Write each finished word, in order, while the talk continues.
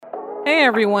Hey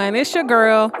everyone, it's your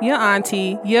girl, your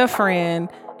auntie, your friend,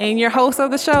 and your host of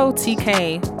the show,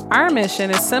 TK. Our mission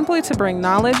is simply to bring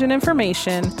knowledge and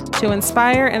information to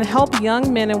inspire and help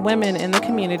young men and women in the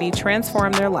community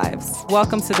transform their lives.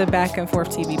 Welcome to the Back and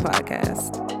Forth TV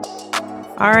podcast.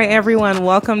 All right, everyone,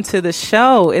 welcome to the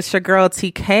show. It's your girl,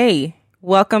 TK.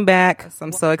 Welcome back.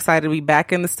 I'm so excited to be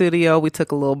back in the studio. We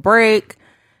took a little break,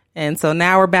 and so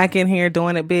now we're back in here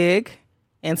doing it big.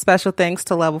 And special thanks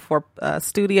to Level 4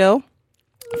 Studio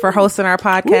for hosting our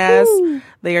podcast. Woo-hoo.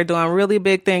 They are doing really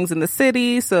big things in the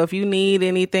city. So if you need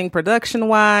anything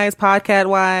production-wise,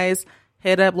 podcast-wise,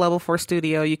 hit up Level 4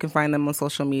 Studio. You can find them on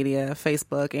social media,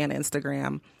 Facebook and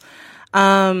Instagram.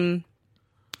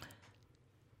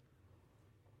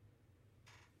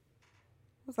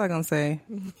 What's I going to say?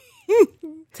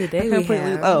 Today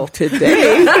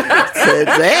today.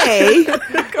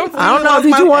 I don't know.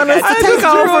 Did you want us to take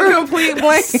over? Complete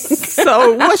blank.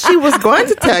 So what she was going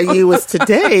to tell you was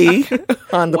today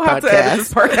on the podcast.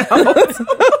 Just part out.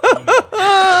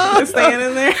 Just staying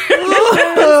in there.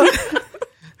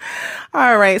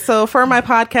 All right. So for my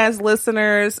podcast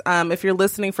listeners, if you're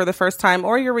listening for the first time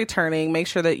or you're returning, make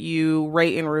sure that you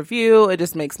rate and review. It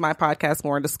just makes my podcast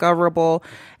more discoverable.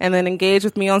 And then engage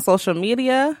with me on social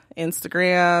media,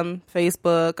 Instagram,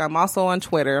 Facebook. I'm also on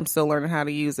Twitter. I'm still learning how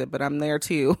to use it, but I'm there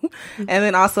too. And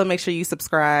then also make sure you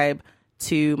subscribe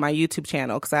to my YouTube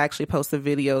channel because I actually post the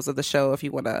videos of the show if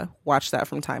you want to watch that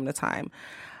from time to time.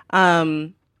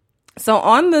 So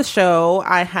on the show,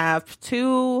 I have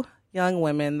two young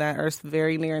women that are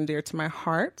very near and dear to my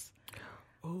heart.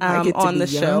 I get to on be the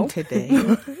show today.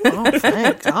 Oh,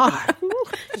 thank God.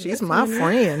 She's my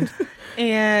friend.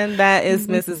 And that is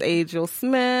Mrs. Angel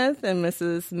Smith and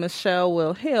Mrs. Michelle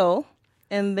Will Hill.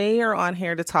 And they are on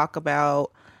here to talk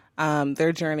about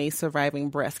their journey surviving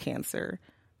breast cancer.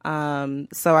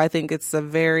 So I think it's a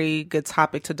very good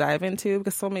topic to dive into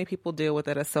because so many people deal with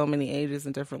it at so many ages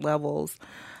and different levels.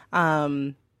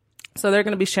 So they're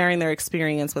going to be sharing their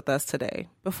experience with us today.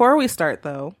 Before we start,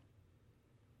 though,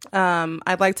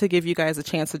 I'd like to give you guys a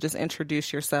chance to just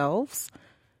introduce yourselves.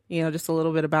 You know, just a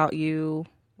little bit about you,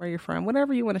 where you're from,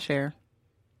 whatever you want to share.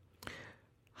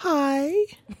 Hi.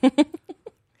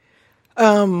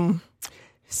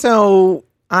 So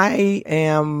I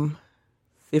am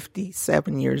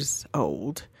 57 years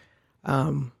old.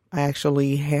 I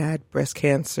actually had breast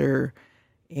cancer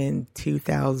in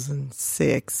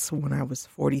 2006 when I was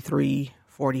 43,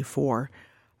 44.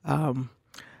 In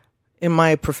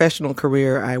my professional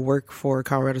career, I work for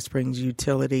Colorado Springs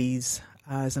Utilities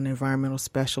as an environmental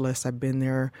specialist. I've been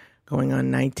there going on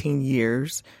 19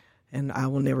 years, and I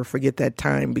will never forget that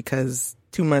time because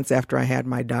 2 months after I had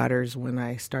my daughters when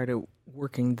I started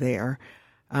working there.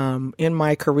 In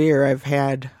my career, I've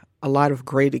had a lot of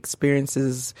great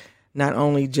experiences, not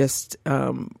only just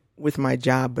with my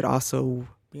job, but also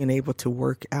being able to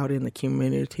work out in the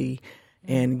community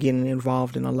and getting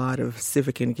involved in a lot of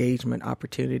civic engagement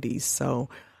opportunities. So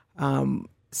some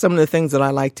of the things that I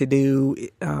like to do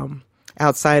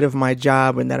outside of my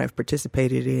job and that I've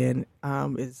participated in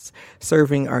is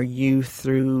serving our youth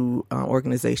through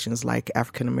organizations like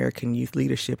African American Youth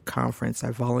Leadership Conference.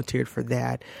 I volunteered for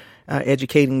that.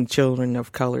 Educating Children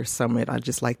of Color Summit. I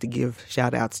just like to give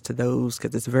shout outs to those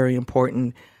because it's very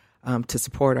important to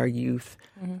support our youth.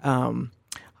 Mm-hmm.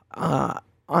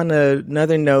 On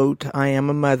another note, I am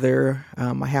a mother.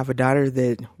 I have a daughter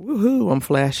that, I'm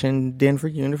flashing Denver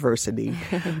University.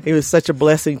 It was such a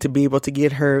blessing to be able to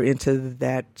get her into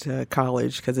that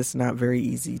college because it's not very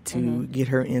easy to get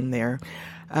her in there.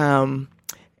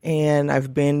 And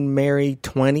I've been married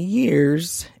 20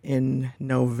 years in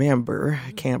November.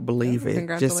 I can't believe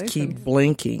it. Just keep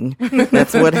blinking.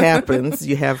 That's what happens.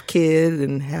 You have kids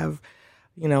and have,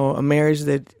 a marriage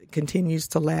that continues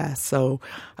to last. So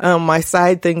my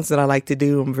side things that I like to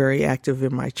do, I'm very active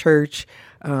in my church.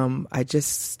 I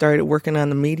just started working on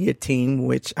the media team,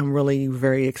 which I'm really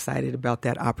very excited about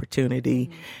that opportunity.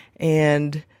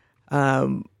 And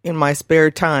in my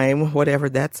spare time, whatever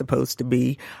that's supposed to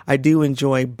be, I do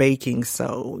enjoy baking.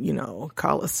 So,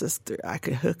 call a sister. I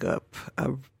could hook up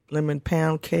a lemon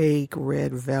pound cake,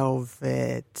 red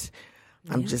velvet.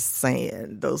 I'm just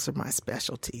saying, those are my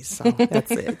specialties. So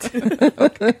that's it.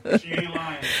 She ain't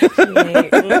lying.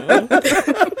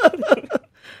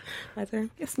 My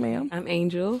turn? Yes, ma'am. I'm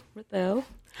Angel Rathel.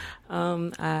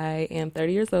 I am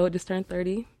 30 years old, just turned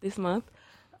 30 this month.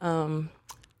 I'm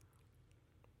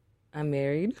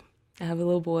married. I have a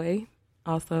little boy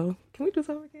also. Can we do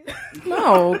something again?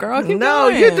 No, girl. Keep No,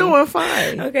 going. you're doing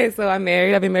fine. Okay, so I'm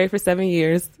married. I've been married for 7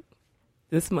 years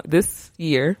this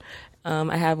year.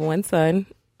 I have one son.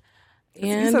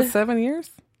 You said 7 years?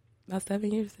 about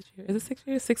 7 years this year. Is it 6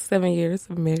 years? 6, 7 years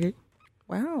of married.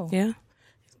 Wow. Yeah.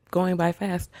 Going by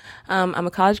fast. I'm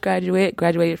a college graduate,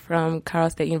 graduated from Colorado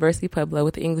State University, Pueblo,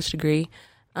 with an English degree.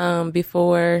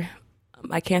 Before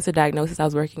my cancer diagnosis, I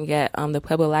was working at the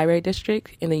Pueblo Library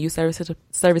District in the Youth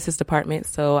Services Department.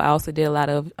 So I also did a lot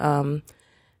of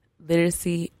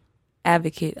literacy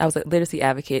advocate. I was a literacy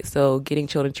advocate, so getting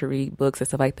children to read books and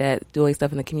stuff like that, doing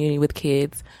stuff in the community with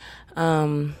kids.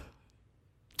 In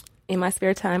my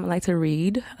spare time, I like to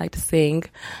read, I like to sing.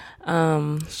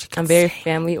 I'm very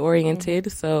family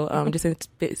oriented, so just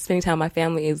spending time with my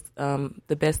family is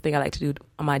the best thing I like to do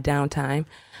on my downtime.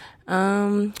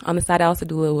 On the side, I also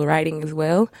do a little writing as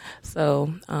well.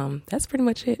 So that's pretty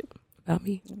much it about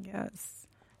me. Yes.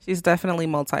 She's definitely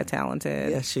multi-talented.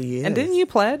 Yes, she is. And didn't you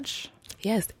pledge?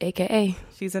 Yes, AKA.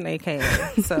 She's an AKA.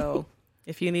 So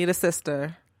if you need a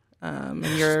sister, and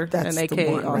you're That's an the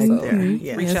AKA one also, right there.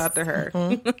 Yes. reach out to her.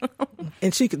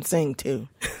 And she can sing too.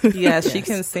 Yes, she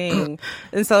can sing.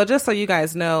 And so just so you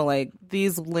guys know, like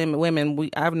these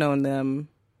women, I've known them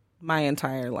my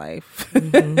entire life.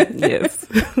 Yes.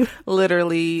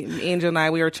 Literally, Angel and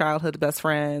I, we were childhood best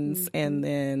friends. And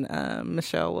then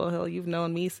Michelle Wilhill, you've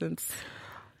known me since...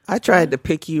 I tried to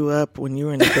pick you up when you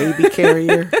were in the baby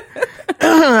carrier.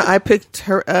 I picked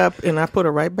her up and I put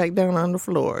her right back down on the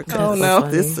floor. Oh, no.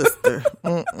 This sister.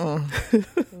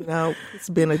 No, it's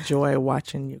been a joy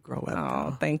watching you grow up.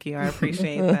 Oh, thank you. I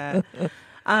appreciate that.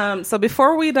 So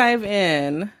before we dive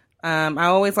in, I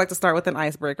always like to start with an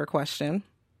icebreaker question.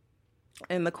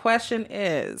 And the question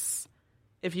is,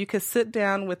 if you could sit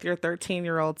down with your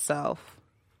 13-year-old self,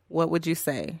 what would you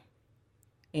say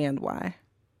and why?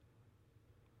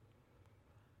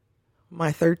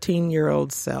 My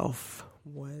 13-year-old self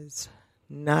was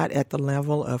not at the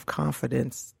level of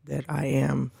confidence that I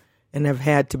am and have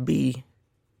had to be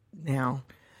now.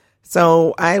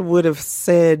 So I would have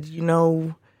said,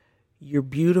 you're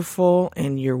beautiful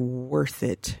and you're worth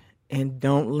it, and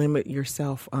don't limit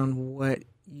yourself on what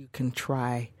you can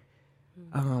try.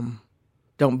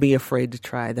 Don't be afraid to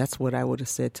try. That's what I would have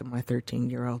said to my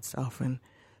 13-year-old self, and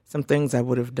some things I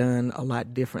would have done a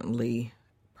lot differently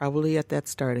probably at that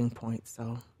starting point.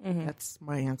 So that's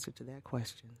my answer to that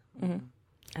question.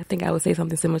 I think I would say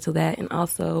something similar to that, and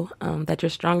also that you're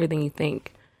stronger than you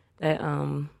think. That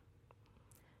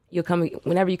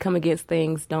whenever you come against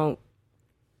things, don't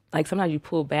sometimes you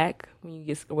pull back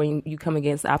when you come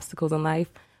against obstacles in life.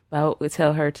 But I would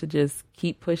tell her to just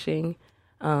keep pushing,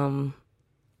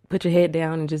 put your head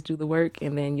down, and just do the work,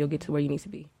 and then you'll get to where you need to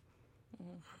be.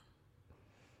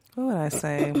 What would I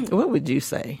say? What would you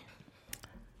say?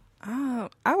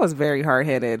 I was very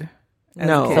hard-headed.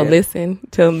 No. So listen.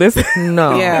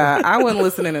 No. Yeah, I wasn't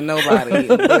listening to nobody.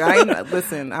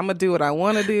 Listen, I'm going to do what I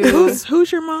want to do.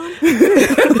 Who's your mom?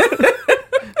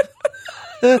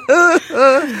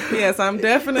 Yes, I'm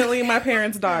definitely my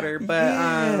parents' daughter. But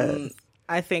Yes.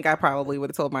 I think I probably would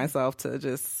have told myself to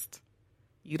just,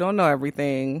 you don't know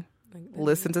everything.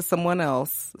 Listen to someone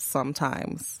else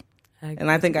sometimes.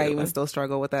 And I think I even still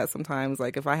struggle with that sometimes.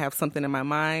 Like if I have something in my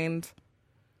mind,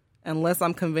 unless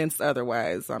I'm convinced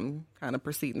otherwise, I'm kind of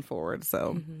proceeding forward.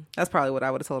 So that's probably what I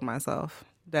would have told myself.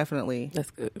 Definitely That's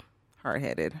good.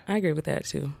 hard-headed. I agree with that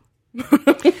too.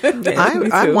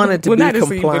 I wanted to Well, be not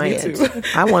just you, but me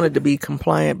compliant. I wanted to be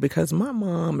compliant because my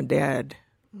mom and dad,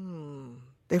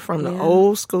 they're from the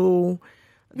old school.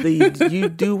 You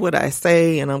do what I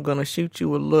say and I'm going to shoot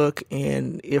you a look.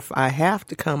 And if I have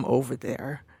to come over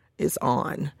there, it's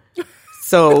on.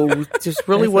 So just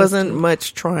really wasn't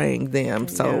much trying them.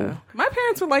 So Yeah. My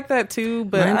parents were like that too,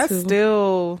 but Mine I too.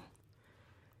 still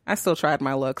tried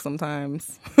my luck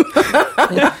sometimes.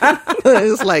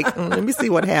 it's like, let me see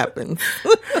what happens.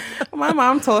 My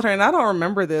mom told her, and I don't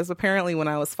remember this. Apparently, when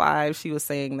I was 5, she was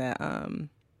saying that.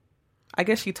 I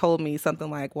guess she told me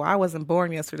something like, "Well, I wasn't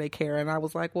born yesterday, Kara," and I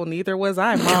was like, "Well, neither was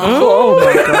I, Mom." Oh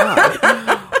my God.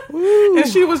 And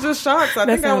she was just shocked. I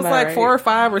think I was sounds like right. 4 or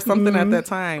 5 or something at that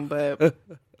time, but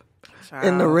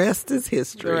And the rest is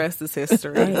history. the rest is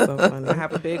history. That's so funny. I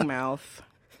have a big mouth,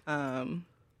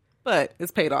 but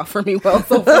it's paid off for me well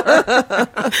so far.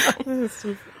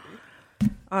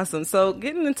 Awesome. So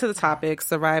getting into the topic,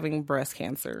 surviving breast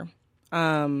cancer.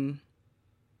 And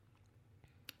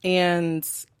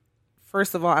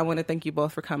first of all, I want to thank you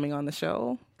both for coming on the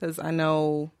show because I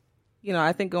know,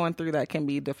 I think going through that can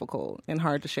be difficult and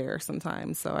hard to share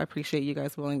sometimes. So I appreciate you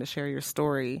guys willing to share your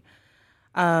story.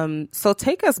 So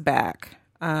take us back.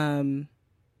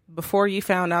 Before you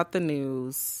found out the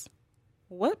news,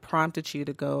 what prompted you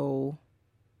to go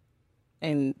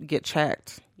and get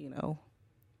checked,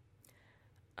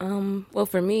 Well,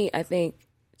 for me, I think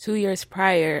 2 years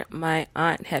prior, my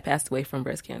aunt had passed away from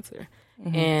breast cancer.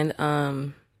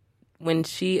 And when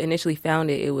she initially found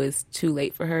it, it was too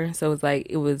late for her. So it was like,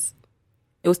 it was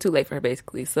too late for her,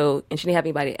 basically. So, and she didn't have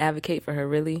anybody to advocate for her,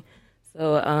 really.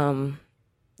 So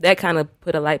that kind of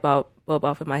put a light bulb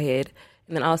off in my head.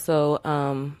 And then also,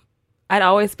 I'd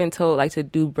always been told, like, to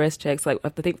do breast checks. Like, I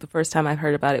think the first time I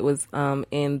heard about it was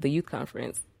in the youth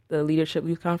conference, the leadership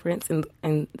youth conference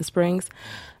in the Springs.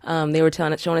 They were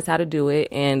showing us how to do it.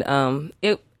 And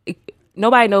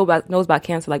nobody knows about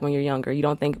cancer, like, when you're younger. You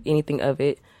don't think anything of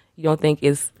it. You don't think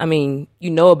you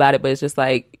know about it, but it's just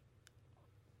like,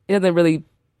 it doesn't really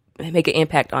make an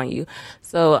impact on you.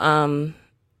 So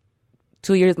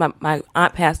 2 years, my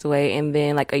aunt passed away, and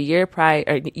then like a year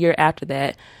after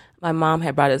that, my mom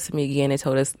had brought it to me again and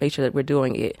told us make sure that we're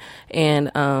doing it. And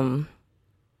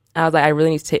I was like, I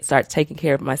really need to start taking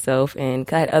care of myself, and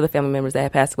 'cause I had other family members that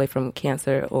had passed away from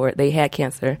cancer or they had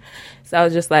cancer. So I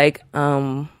was just like,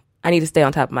 I need to stay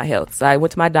on top of my health. So I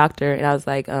went to my doctor, and I was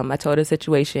like, I told her the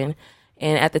situation.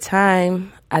 And at the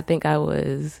time, I think I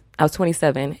was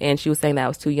 27, and she was saying that I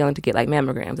was too young to get like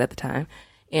mammograms at the time.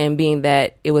 And being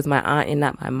that it was my aunt and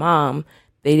not my mom,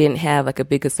 they didn't have like a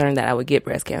big concern that I would get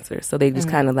breast cancer. So they just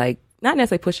kind of like, not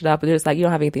necessarily push it off, but they're just like, you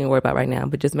don't have anything to worry about right now,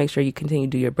 but just make sure you continue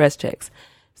to do your breast checks.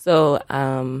 So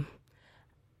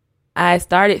I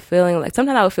started feeling like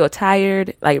sometimes I would feel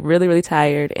tired, like really, really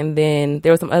tired. And then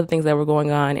there were some other things that were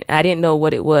going on, and I didn't know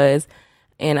what it was.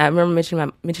 And I remember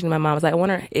mentioning to my mom, I was like, I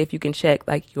wonder if you can check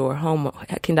like your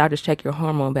can doctors check your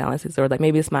hormone balances, or like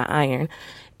maybe it's my iron.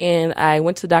 And I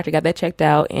went to the doctor, got that checked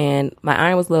out, and my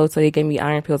iron was low, so they gave me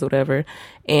iron pills or whatever,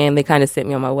 and they kind of sent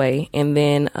me on my way. And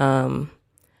then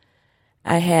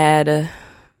I had,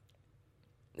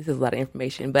 this is a lot of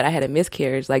information, but I had a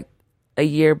miscarriage like a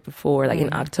year before, like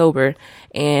in October,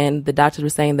 and the doctors were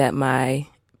saying that my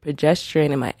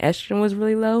progesterone and my estrogen was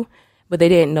really low, but they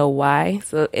didn't know why.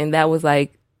 So, and that was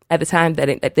like, at the time, that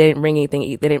they didn't bring anything,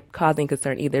 they didn't cause any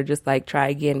concern either, just like try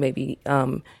again, maybe,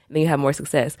 then you have more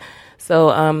success.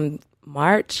 So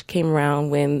March came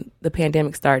around when the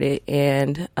pandemic started,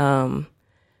 and my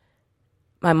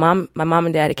mom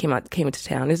and dad came into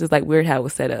town. This is like weird how it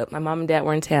was set up. My mom and dad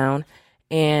were in town,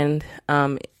 and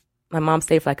my mom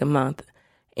stayed for like a month.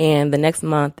 And the next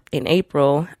month in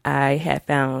April, I had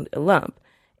found a lump.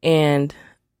 And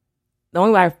the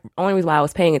only reason why I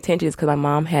was paying attention is because my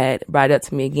mom had brought it up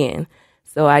to me again.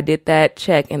 So I did that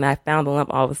check, and I found the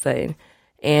lump all of a sudden.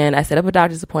 And I set up a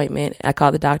doctor's appointment. I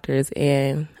called the doctors,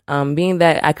 and being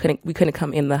that we couldn't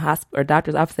come in the hospital or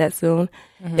doctor's office that soon,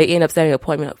 they ended up setting up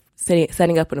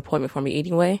an appointment for me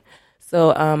anyway.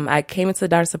 So I came into the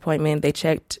doctor's appointment. They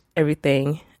checked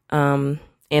everything, and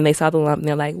they saw the lump, and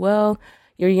they're like, "Well,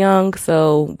 you're young,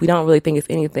 so we don't really think it's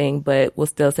anything, but we'll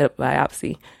still set up a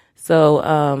biopsy." So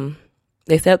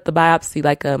they set up the biopsy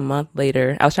like a month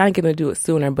later. I was trying to get them to do it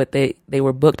sooner, but they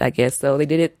were booked, I guess. So they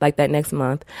did it like that next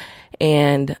month.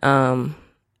 And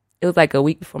it was like a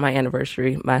week before my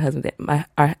anniversary,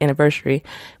 our anniversary.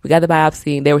 We got the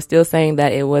biopsy. They were still saying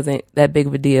that it wasn't that big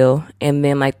of a deal. And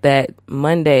then like that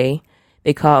Monday,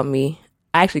 they called me.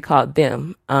 I actually called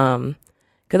them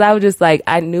because I was just like,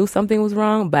 I knew something was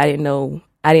wrong, but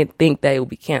I didn't think that it would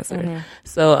be cancer.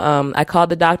 So I called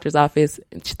the doctor's office.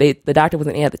 The doctor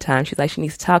wasn't in at the time. She's like, she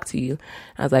needs to talk to you.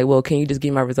 I was like, well, can you just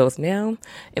give me my results now?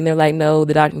 And they're like, no,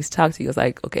 the doctor needs to talk to you. I was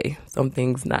like, okay,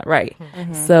 something's not right.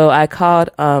 So I called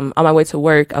on my way to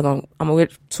work. I was on my way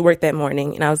to work that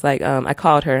morning, and I was like, I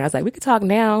called her, and I was like, we could talk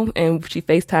now. And she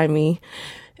FaceTimed me.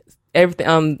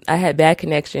 Everything. I had bad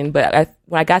connection, but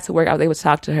when I got to work, I was able to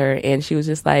talk to her, and she was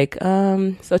just like,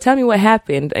 so tell me what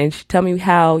happened, and tell me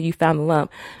how you found the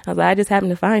lump. I was like, I just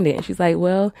happened to find it. And she's like,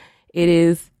 well, it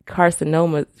is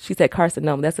carcinoma. She said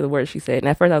carcinoma. That's the word she said. And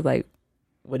at first I was like,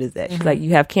 what is that? She's like,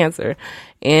 you have cancer.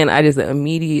 And I just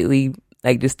immediately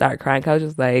like just started crying. 'Cause I was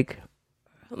just like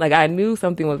I knew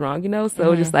something was wrong,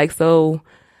 So just like,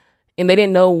 and they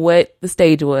didn't know what the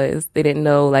stage was. They didn't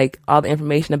know like all the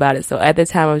information about it. So at the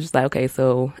time I was just like, okay,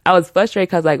 so I was frustrated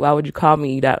because like, why would you call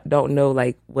me? You don't know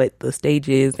like what the stage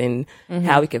is and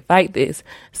how we can fight this.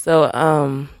 So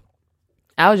I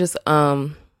was just, I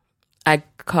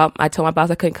told my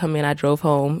boss I couldn't come in. I drove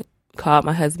home, called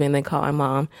my husband, then called my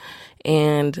mom.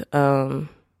 And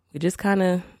we just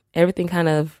everything kind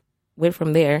of went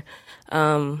from there.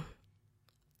 One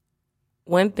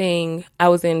thing, I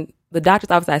was in the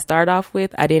doctor's office I started off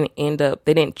with, they didn't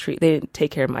take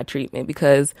care of my treatment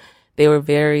because they were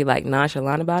very like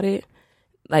nonchalant about it.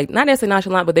 Like not necessarily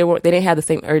nonchalant, but they didn't have the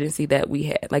same urgency that we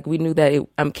had. Like we knew that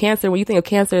cancer, when you think of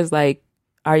cancer, is like,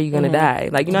 are you going to die?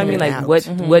 Like, you know what I mean? Like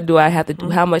what do I have to do?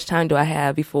 How much time do I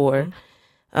have before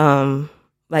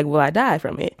like, will I die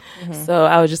from it? So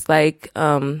I was just like,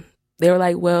 they were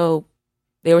like, well,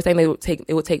 they were saying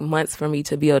it would take months for me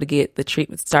to be able to get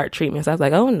the start treatment. So I was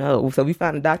like, oh no. So we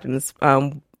found a doctor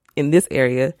in this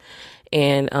area,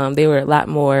 and they were a lot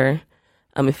more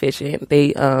efficient.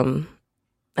 They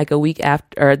like a week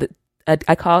after,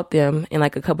 I called them, and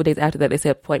like a couple of days after that, they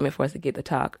set an appointment for us to get the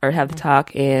talk or have the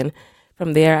talk. And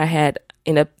from there,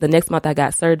 the next month I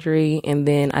got surgery, and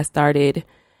then I started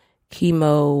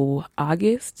chemo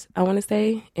August, I want to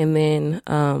say. And then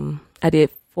I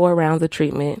did 4 rounds of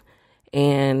treatment,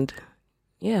 and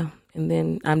yeah. And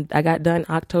then I got done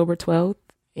October 12th,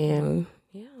 and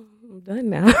yeah, I'm done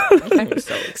now. I'm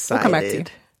so excited. We'll come back to you.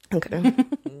 Okay.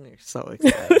 We're so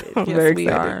excited. Yes, very we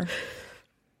excited. are.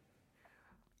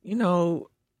 You know,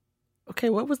 okay,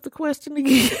 what was the question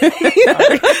again?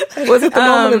 Was it the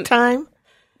moment of time?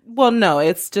 Well, no,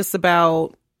 it's just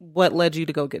about what led you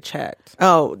to go get checked.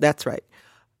 Oh, that's right.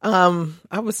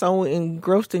 I was so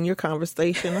engrossed in your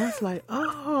conversation. I was like,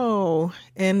 oh.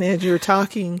 And as you were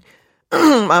talking,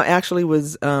 I actually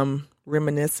was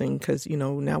reminiscing because, you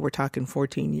know, now we're talking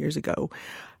 14 years ago.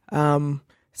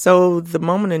 So the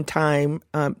moment in time,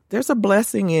 there's a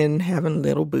blessing in having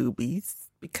little boobies,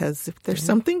 because if there's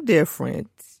something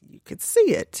different, you could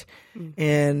see it.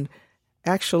 And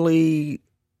actually,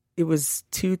 it was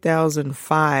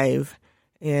 2005.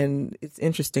 And it's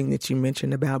interesting that you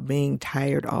mentioned about being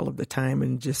tired all of the time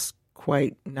and just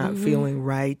quite not feeling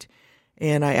right.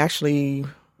 And I actually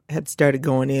had started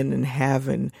going in and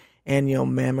having annual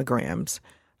mammograms.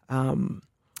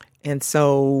 And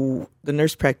so the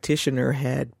nurse practitioner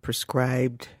had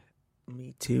prescribed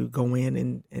me to go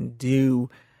in and do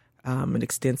an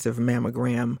extensive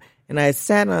mammogram. And I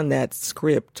sat on that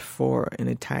script for an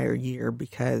entire year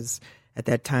because at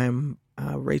that time,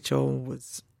 Rachel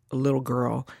was a little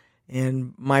girl,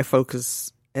 and my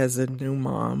focus as a new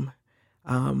mom,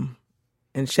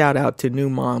 and shout out to new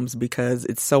moms because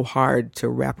it's so hard to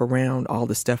wrap around all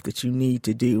the stuff that you need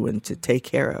to do and to take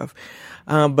care of.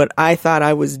 But I thought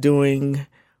I was doing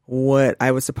what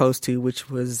I was supposed to, which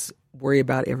was worry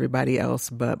about everybody else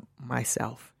but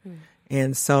myself.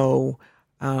 And so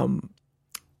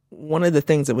one of the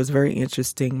things that was very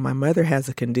interesting, my mother has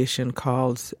a condition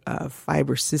called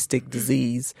fibrocystic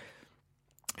disease,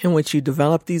 in which you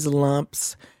develop these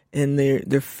lumps and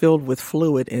they're filled with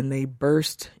fluid and they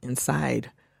burst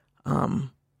inside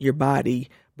your body,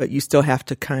 but you still have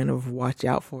to kind of watch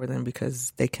out for them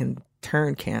because they can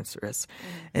turn cancerous.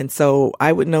 And so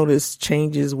I would notice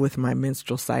changes with my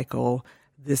menstrual cycle.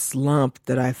 This lump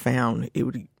that I found, it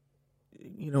would,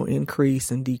 increase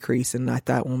and decrease. And I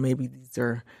thought, well, maybe these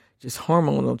are just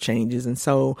hormonal changes. And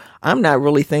so I'm not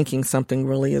really thinking something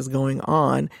really is going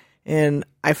on. And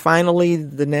I finally,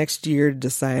 the next year,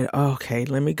 decided, okay,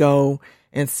 let me go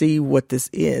and see what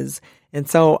this is. And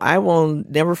so I will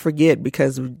never forget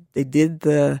because they did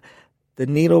the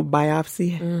needle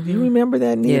biopsy. Do you remember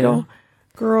that needle? Yeah.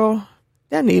 Girl,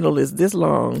 that needle is this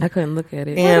long. I couldn't look at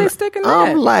it. And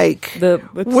I'm like,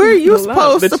 where are you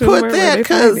supposed to put that?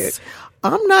 Because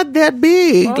I'm not that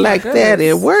big like that.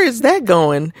 And where is that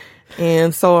going?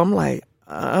 And so I'm like,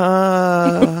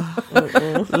 Lord,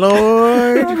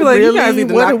 really?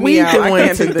 What are we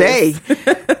doing today?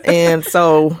 And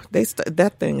so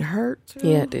that thing hurt too.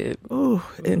 Yeah, it did. Ooh,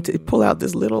 and to pull out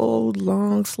this little old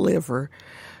long sliver.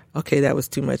 Okay, that was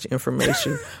too much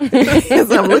information.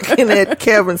 As I'm looking at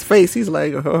Kevin's face, he's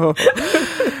like, oh.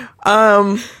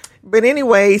 But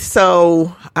anyway,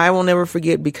 so I will never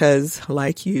forget because,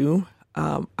 like you,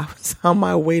 I was on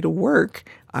my way to work.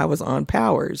 I was on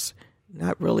Powers.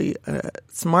 Not really a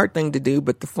smart thing to do,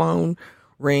 but the phone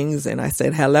rings and I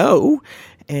said, hello.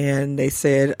 And they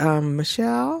said,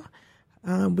 Michelle,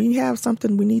 we have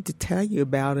something we need to tell you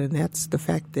about. And that's the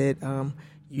fact that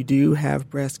you do have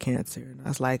breast cancer. And I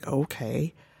was like,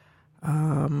 okay.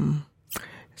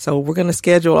 So we're going to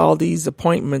schedule all these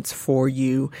appointments for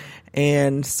you.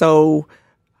 And so,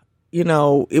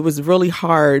 it was really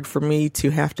hard for me to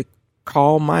have to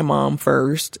call my mom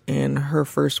first, and her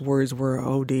first words were,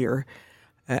 oh dear.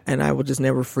 And I will just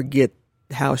never forget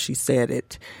how she said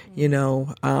it,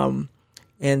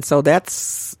 and so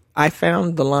I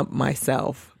found the lump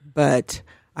myself, but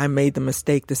I made the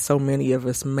mistake that so many of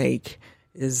us make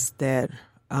is that,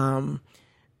 I'll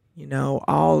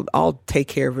take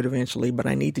care of it eventually, but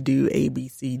I need to do A, B,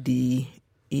 C, D,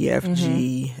 E, F,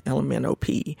 G, L, M, N, O,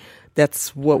 P.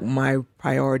 That's what my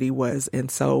priority was.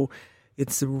 And so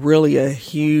it's really a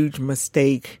huge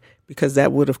mistake because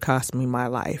that would have cost me my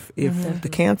life. If the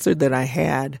cancer that I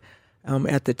had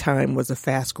at the time was a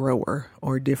fast grower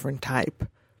or a different type,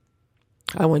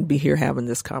 I wouldn't be here having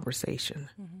this conversation.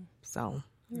 So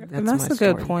And that's a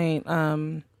good point.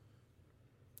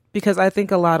 Because I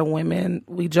think a lot of women,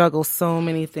 we juggle so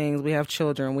many things. We have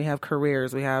children, we have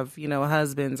careers, we have,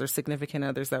 husbands or significant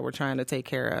others that we're trying to take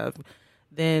care of.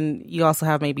 Then you also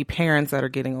have maybe parents that are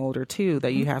getting older too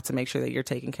that you have to make sure that you're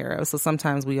taking care of. So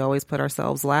sometimes we always put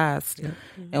ourselves last. Yeah.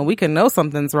 And we can know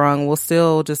something's wrong. We'll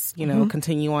still just,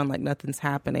 continue on like nothing's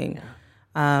happening.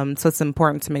 Yeah. So it's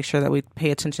important to make sure that we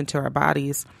pay attention to our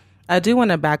bodies. I do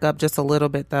want to back up just a little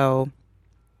bit though.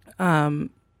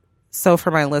 So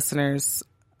for my listeners,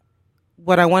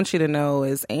 what I want you to know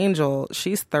is Angel,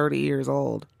 she's 30 years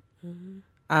old.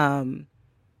 Mm-hmm.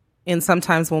 And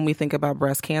sometimes when we think about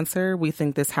breast cancer, we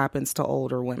think this happens to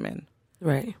older women.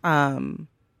 Right. And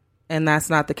that's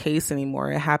not the case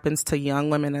anymore. It happens to young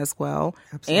women as well.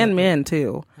 Absolutely. And men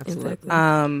too. Absolutely.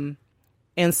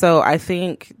 And so I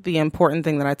think the important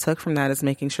thing that I took from that is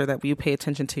making sure that you pay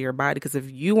attention to your body, because if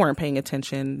you weren't paying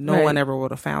attention, no one ever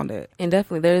would have found it. And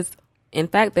definitely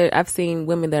I've seen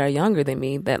women that are younger than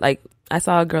me that I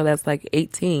saw a girl that's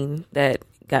 18 that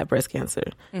got breast cancer.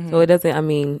 Mm-hmm. So it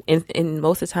doesn't, in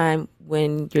most of the time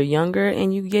when you're younger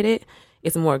and you get it,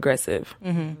 it's more aggressive.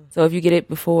 Mm-hmm. So if you get it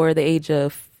before the age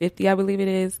of 50, I believe it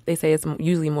is, they say it's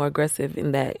usually more aggressive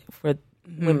in that for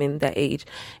women that age.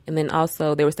 And then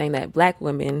also they were saying that Black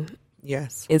women,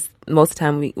 yes, it's most of the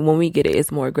time when we get it,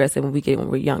 it's more aggressive when we get it when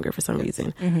we're younger for some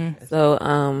reason. Mm-hmm. So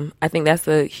I think that's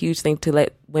a huge thing to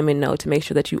let women know, to make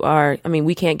sure that you are.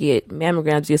 We can't get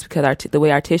mammograms just because the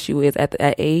way our tissue is at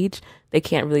that age. They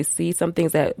can't really see some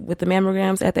things with the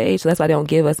mammograms at the age. So that's why they don't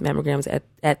give us mammograms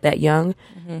at that young.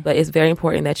 Mm-hmm. But it's very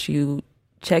important that you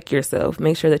check yourself.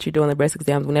 Make sure that you're doing the breast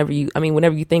exams whenever you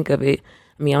think of it.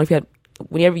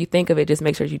 Whenever you think of it, just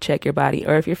make sure you check your body.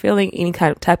 Or if you're feeling any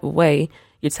kind of type of way,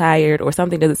 you're tired or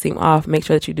something doesn't seem off, make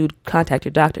sure that you do contact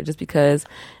your doctor, just because,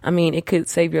 it could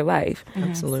save your life. Mm-hmm.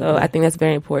 Absolutely. So I think that's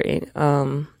very important.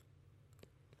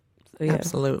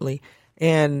 Absolutely.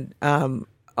 And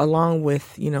along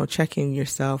with, checking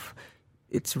yourself,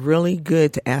 it's really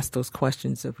good to ask those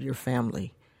questions of your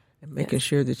family and making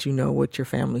sure that you know what your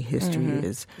family history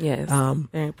is. Yes.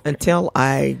 Very important. Until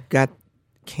I got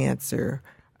cancer,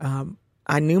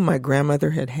 I knew my grandmother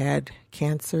had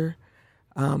cancer.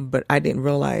 But I didn't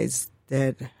realize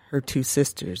that her two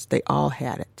sisters, they all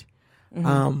had it.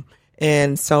 Mm-hmm.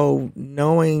 And so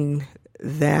knowing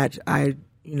that I,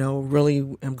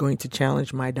 really am going to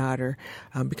challenge my daughter,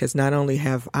 because not only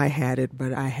have I had it,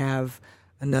 but I have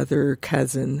another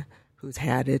cousin who's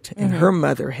had it, and her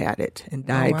mother had it and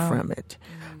died from it.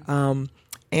 Mm-hmm.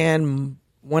 And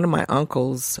one of my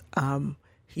uncles,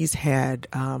 he's had,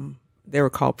 they were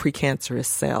called precancerous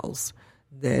cells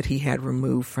that he had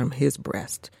removed from his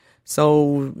breast.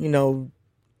 So,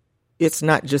 it's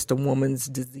not just a woman's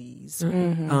disease.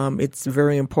 Mm-hmm. It's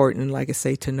very important, like I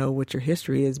say, to know what your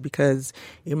history is, because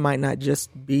it might not just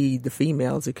be the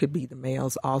females, it could be the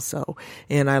males also.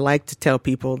 And I like to tell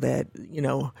people that,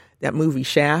 that movie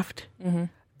Shaft,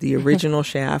 the original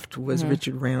Shaft was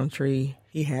Richard Roundtree.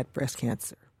 He had breast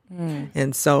cancer.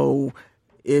 And so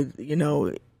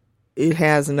it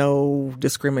has no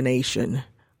discrimination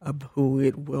of who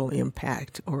it will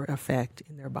impact or affect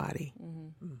in their body.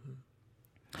 Mm-hmm. Mm-hmm.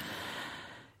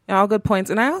 Yeah, all good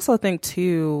points. And I also think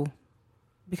too,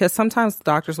 because sometimes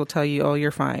doctors will tell you, oh,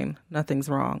 you're fine, nothing's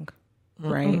wrong,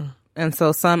 right? And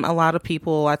so a lot of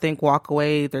people, I think, walk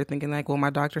away, they're thinking well,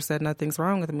 my doctor said nothing's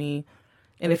wrong with me.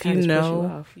 And if you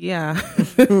know, they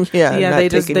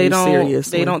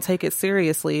don't take it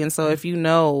seriously. And so if you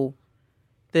know,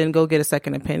 then go get a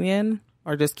second opinion.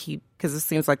 Or just keep, because it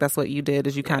seems like that's what you did,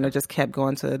 is you kind of just kept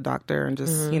going to the doctor and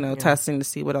just, testing to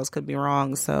see what else could be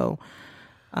wrong. So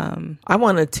I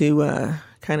wanted to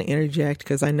kind of interject,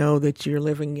 because I know that you're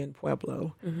living in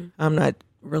Pueblo. Mm-hmm. I'm not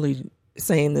really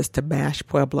saying this to bash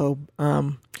Pueblo,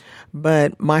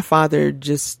 but my father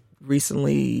just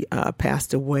recently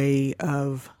passed away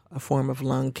of a form of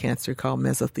lung cancer called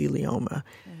mesothelioma.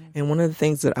 Mm-hmm. And one of the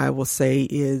things that I will say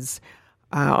is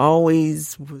I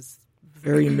always was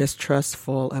very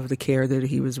mistrustful of the care that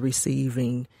he was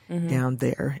receiving down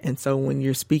there. And so when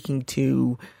you're speaking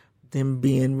to them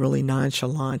being really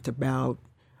nonchalant about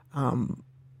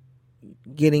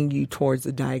getting you towards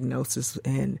a diagnosis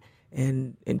and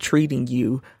treating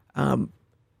you,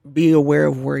 be aware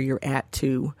of where you're at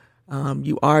too.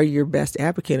 You are your best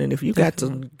advocate. And if you got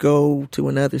to go to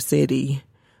another city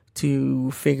to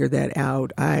figure that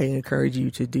out, I encourage you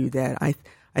to do that. I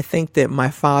think that my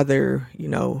father,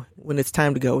 when it's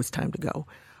time to go, it's time to go.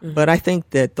 But I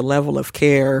think that the level of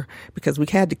care, because we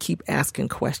had to keep asking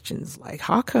questions like,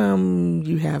 how come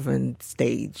you haven't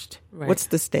staged? Right. What's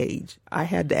the stage? I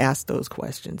had to ask those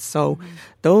questions. So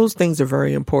those things are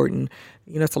very important.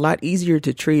 You know, it's a lot easier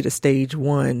to treat a stage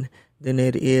 1 than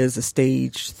it is a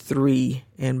stage 3.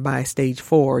 And by stage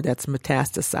 4, that's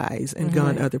metastasized and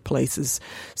gone other places.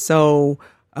 So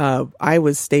I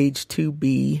was stage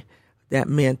 2B. That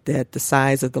meant that the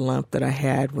size of the lump that I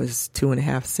had was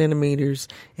 2.5 centimeters,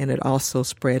 and it also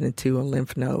spread into a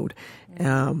lymph node.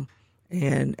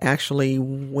 And actually,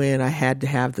 when I had to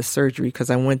have the surgery, because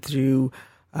I went through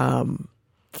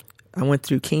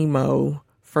chemo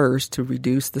first to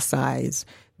reduce the size.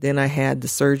 Then I had the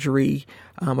surgery.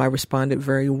 I responded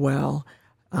very well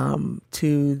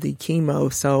to the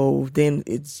chemo. So then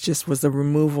it just was a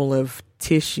removal of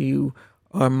tissue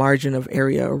or margin of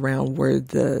area around where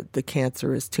the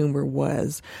cancerous tumor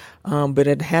was. But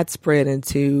it had spread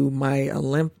into my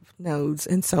lymph nodes.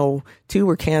 And so 2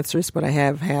 were cancerous, but I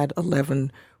have had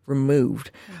 11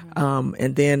 removed.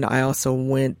 And then I also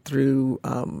went through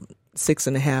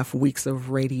 6.5 weeks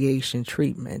of radiation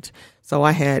treatment. So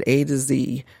I had A to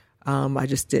Z. I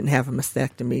just didn't have a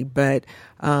mastectomy. But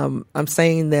I'm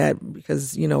saying that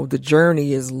because, you know, the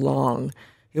journey is long.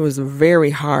 It was very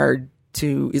hard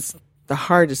it's the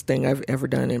hardest thing I've ever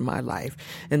done in my life.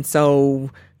 And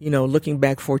so, you know, looking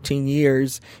back 14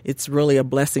 years, it's really a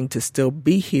blessing to still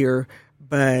be here.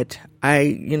 But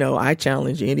I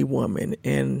challenge any woman,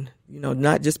 and, you know,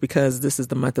 not just because this is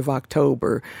the month of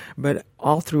October, but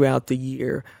all throughout the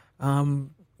year,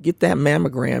 get that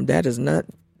mammogram.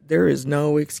 There is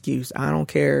no excuse. I don't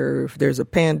care if there's a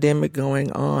pandemic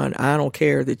going on. I don't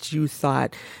care that you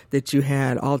thought that you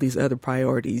had all these other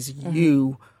priorities.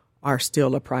 You are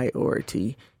still a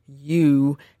priority.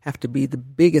 You have to be the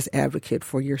biggest advocate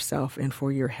for yourself and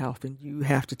for your health. And you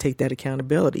have to take that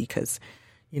accountability because,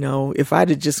 you know, if I'd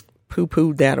have just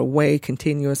poo-pooed that away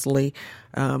continuously,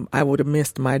 I would have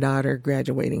missed my daughter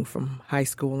graduating from high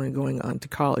school and going on to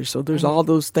college. So there's all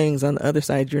those things on the other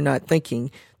side. You're not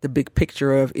thinking the big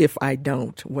picture of if I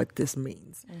don't, what this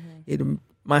means.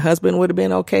 My husband would have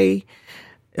been okay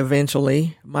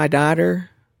eventually. My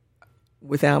daughter,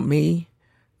 without me,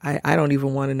 I don't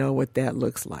even want to know what that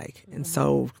looks like. And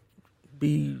so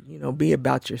be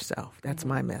about yourself. That's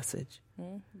my message.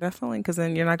 Definitely, because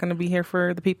then you're not going to be here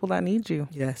for the people that need you.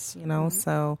 Yes. You know,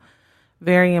 so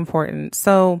very important.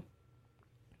 So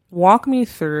walk me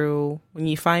through when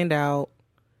you find out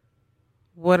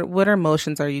what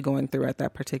emotions are you going through at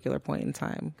that particular point in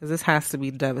time? Because this has to be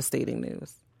devastating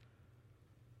news.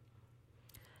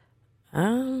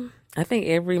 I think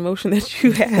every emotion that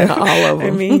you have, all of them.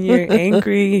 I mean, you're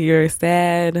angry, you're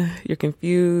sad, you're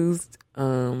confused.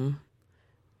 For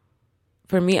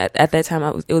me, at that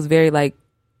time, it was very like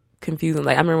confusing.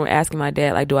 Like I remember asking my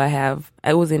dad, like,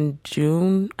 it was in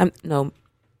June. When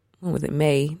was it?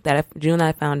 May. June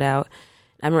I found out.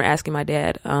 I remember asking my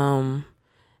dad,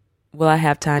 will I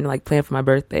have time to like plan for my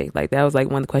birthday? Like that was like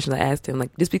one of the questions I asked him,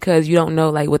 like just because you don't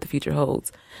know like what the future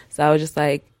holds. So I was just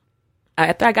like,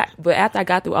 after I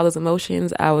got through all those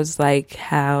emotions, I was like,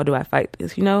 how do I fight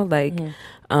this? You know, like,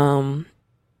 and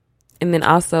then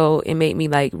also it made me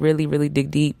like really, really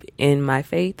dig deep in my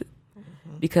faith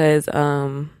because,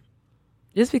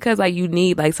 just because like you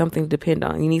need like something to depend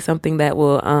on, you need something that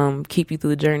will, keep you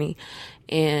through the journey.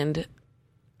 And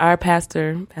our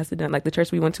Pastor Dunn, like the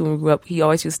church we went to when we grew up, he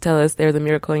always used to tell us there's a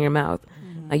miracle in your mouth.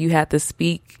 Like you have to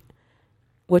speak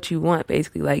what you want,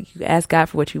 basically. Like you ask God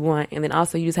for what you want, and then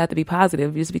also you just have to be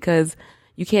positive, just because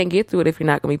you can't get through it if you're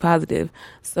not going to be positive.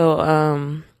 So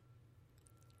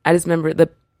I just remember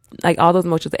all those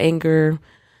emotions: anger,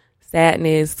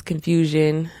 sadness,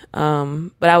 confusion.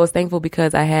 But I was thankful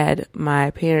because I had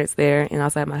my parents there, and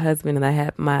also had my husband, and I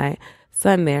had my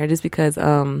son there. Just because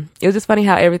it was just funny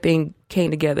how everything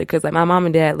came together. Because like my mom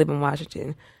and dad live in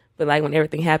Washington, but like when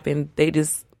everything happened, they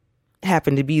just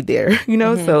happened to be there, you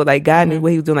know? So like God knew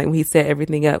what he was doing. Like when he set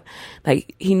everything up,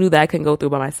 like he knew that I couldn't go through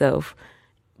by myself,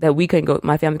 that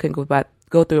my family couldn't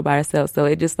go through it by ourselves. So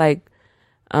it just like,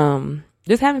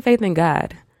 just having faith in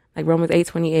God, like Romans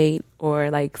 8:28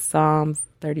 or like Psalms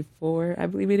 34, I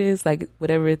believe it is, like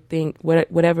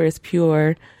whatever is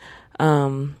pure,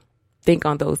 think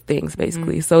on those things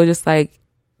basically. So just like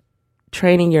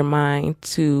training your mind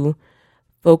to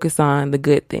focus on the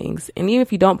good things. And even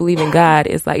if you don't believe in God,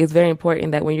 it's very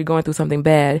important that when you're going through something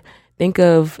bad, think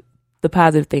of the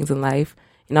positive things in life.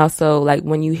 And also like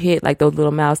when you hit like those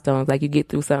little milestones, like you get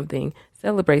through something,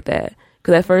 celebrate that.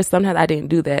 Because at first, sometimes I didn't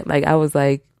do that. Like I was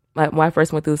like, when I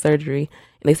first went through surgery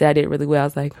and they said I did really well, I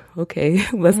was like, okay,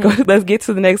 let's get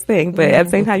to the next thing. But at the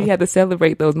same time, you have to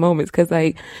celebrate those moments because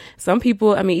like some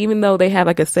people, I mean, even though they have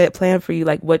like a set plan for you,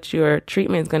 like what your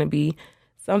treatment is going to be,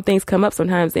 some things come up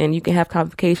sometimes and you can have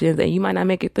complications and you might not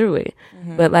make it through it.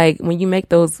 But like when you make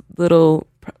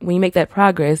that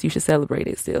progress, you should celebrate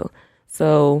it still.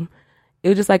 So it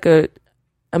was just like a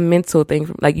mental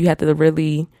thing. Like you have to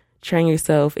really train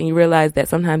yourself and you realize that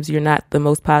sometimes you're not the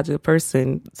most positive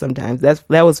person. Sometimes that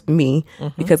was me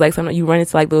because like sometimes you run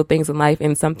into like little things in life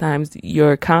and sometimes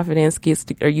your confidence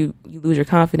or you lose your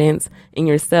confidence in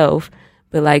yourself.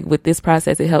 But like with this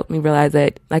process, it helped me realize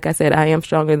that, like I said, I am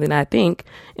stronger than I think.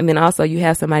 And then also you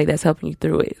have somebody that's helping you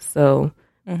through it. So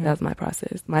that was my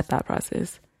thought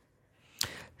process.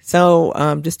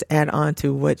 So just to add on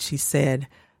to what she said,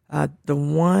 the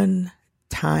one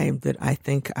time that I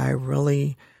think I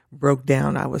really broke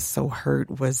down, I was so hurt,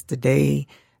 was the day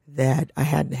that I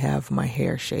had to have my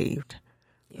hair shaved.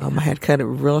 Yeah. I had cut it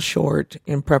real short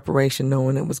in preparation,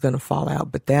 knowing it was going to fall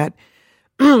out. But that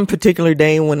particular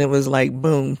day when it was like,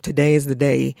 boom, today is the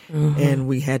day, and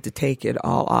we had to take it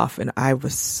all off. And I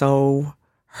was so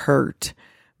hurt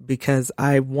because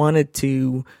I wanted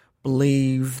to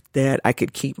believe that I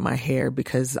could keep my hair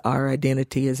because our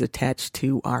identity is attached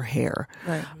to our hair,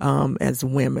 right. As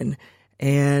women.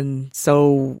 And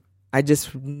so I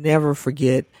just never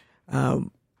forget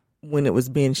when it was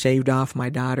being shaved off, my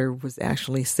daughter was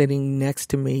actually sitting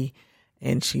next to me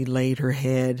and she laid her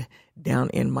head down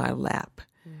in my lap.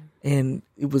 And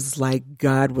it was like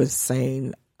God was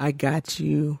saying, I got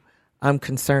you. I'm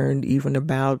concerned even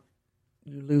about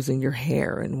you losing your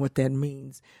hair and what that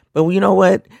means. But you know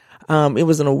what? It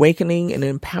was an awakening, an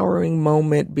empowering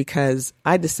moment because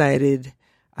I decided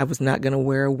I was not going to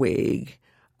wear a wig.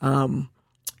 And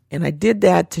I did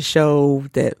that to show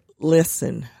that,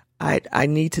 listen, I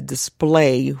need to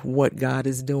display what God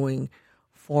is doing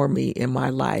for me in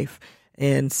my life.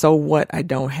 And so what? I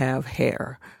don't have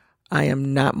hair. I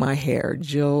am not my hair.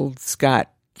 Jill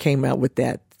Scott came out with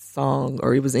that song,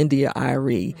 or it was India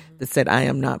Arie that said, I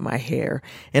am not my hair.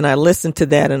 And I listened to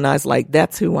that and I was like,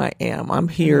 that's who I am. I'm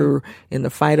here in the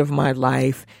fight of my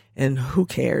life, and who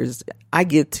cares?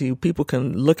 People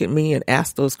can look at me and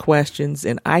ask those questions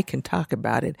and I can talk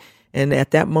about it. And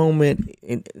at that moment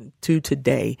to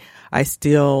today, I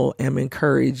still am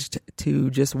encouraged to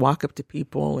just walk up to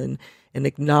people and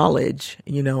acknowledge,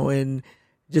 and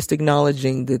just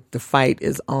acknowledging that the fight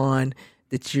is on,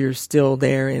 that you're still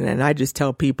there. And I just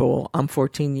tell people, I'm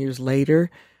 14 years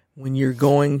later. When you're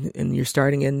going and you're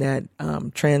starting in that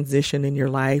transition in your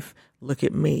life, look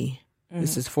at me.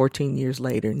 This is 14 years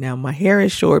later. Now my hair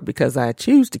is short because I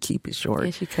choose to keep it short.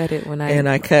 And she cut it when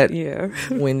I cut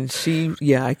when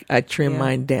I trim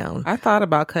mine down. I thought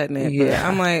about cutting it, but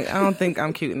I'm like, I don't think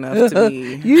I'm cute enough to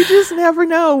be. You just never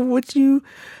know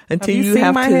until you seen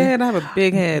have my head? I have a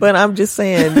big head. But I'm just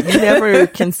saying, you never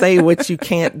can say what you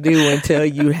can't do until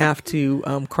you have to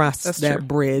cross that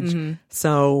bridge.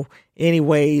 So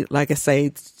anyway, like I say,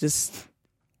 it's just.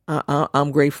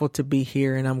 I'm grateful to be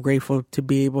here, and I'm grateful to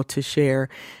be able to share.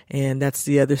 And that's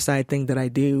the other side thing that I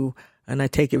do, and I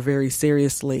take it very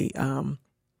seriously,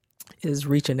 is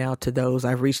reaching out to those.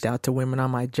 I've reached out to women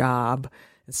on my job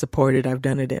and supported. I've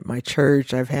done it at my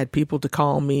church. I've had people to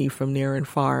call me from near and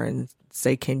far and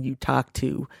say, can you talk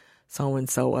to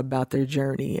so-and-so about their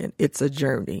journey? And it's a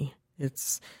journey.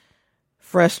 It's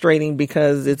frustrating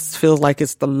because it feels like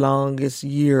it's the longest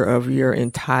year of your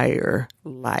entire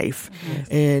life.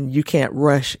 And you can't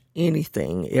rush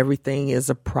anything. Everything is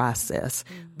a process,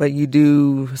 but you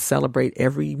do celebrate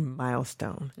every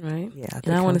milestone. Right. Yeah.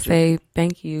 And I want to say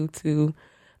thank you to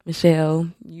Michelle.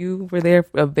 You were there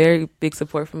for a very big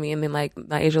support for me. And then like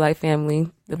my Israelite family,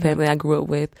 the family I grew up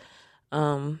with,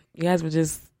 you guys were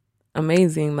just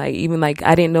amazing. Like even like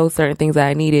I didn't know certain things that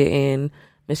I needed, and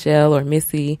Michelle or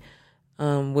Missy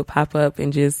would pop up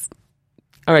and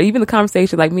or even the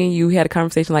conversation, like me and you had a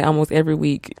conversation like almost every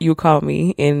week. You would call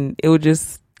me, and it would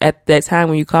just, at that time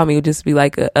when you call me, it would just be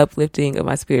like an uplifting of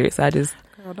my spirit. So I just,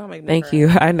 girl, don't make me thank cry. you.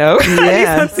 I know.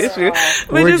 Yes.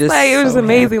 But just like, it was so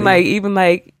amazing. happy. Like, even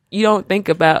like, you don't think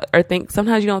about,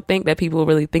 sometimes you don't think that people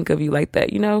really think of you like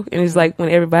that, And it's like when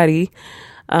everybody,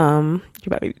 you're about to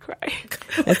make me cry.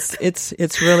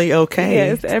 It's really okay.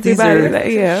 Yes,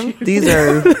 everybody.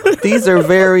 These are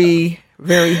very,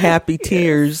 very happy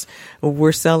tears.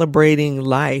 We're celebrating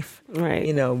life, right?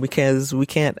 Because we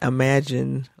can't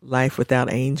imagine life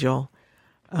without Angel.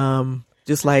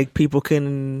 Just like people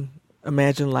couldn't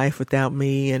imagine life without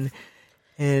me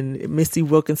and Missy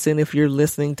Wilkinson. If you're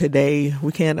listening today,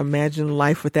 we can't imagine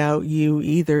life without you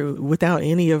either, without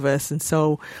any of us. And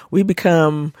so we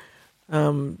become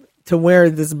to wear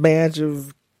this badge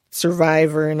of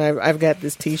survivor, and I've got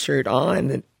this T-shirt on,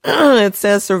 and it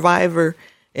says survivor,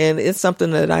 and it's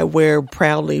something that I wear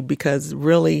proudly because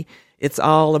really it's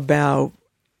all about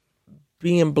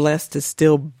being blessed to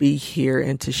still be here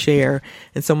and to share.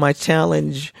 And so my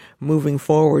challenge moving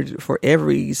forward for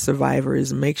every survivor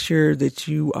is make sure that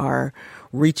you are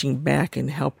reaching back and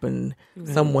helping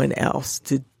someone else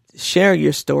to share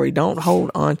your story. Don't hold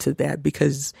on to that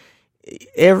because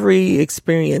every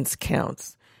experience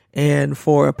counts. And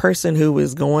for a person who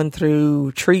is going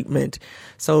through treatment,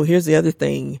 so here's the other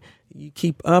thing, you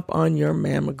keep up on your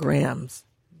mammograms.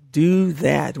 Do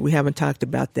that. We haven't talked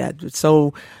about that.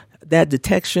 So that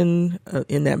detection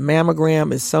in that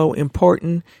mammogram is so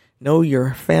important. Know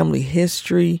your family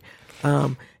history.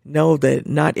 Know that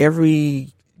not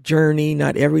every journey,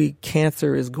 not every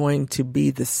cancer is going to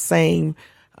be the same.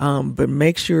 But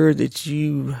make sure that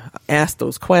you ask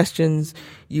those questions.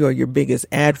 You are your biggest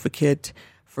advocate.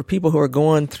 For people who are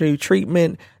going through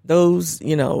treatment, those,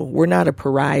 we're not a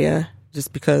pariah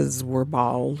just because we're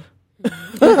bald.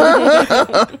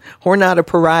 We're not a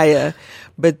pariah.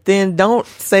 But then don't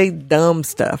say dumb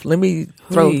stuff. Let me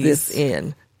throw this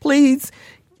in. Please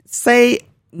say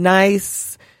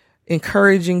nice,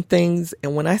 encouraging things.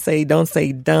 And when I say don't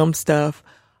say dumb stuff,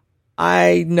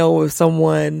 I know of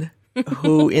someone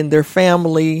who in their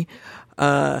family,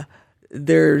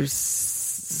 their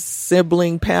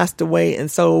sibling passed away. And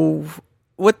so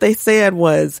what they said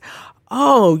was,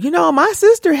 oh, my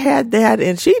sister had that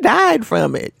and she died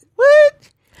from it. What?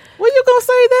 Were you going to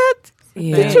say that?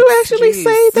 Yeah. Did you actually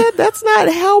say that? That's not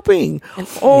helping.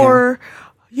 Or,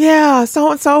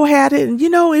 so-and-so had it and,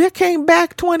 it came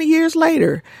back 20 years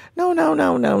later. No.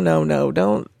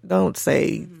 Don't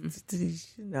say,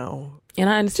 no. And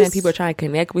I understand people are trying to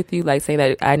connect with you, like say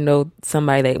that I know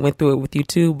somebody that went through it with you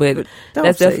too, but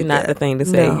that's definitely not the thing to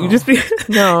say. No. You just be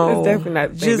no, that's definitely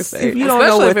not the thing to say. If you don't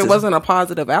know if it wasn't a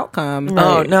positive outcome.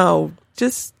 Right. No,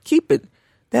 just keep it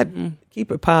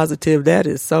keep it positive. That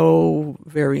is so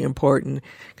very important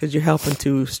because you're helping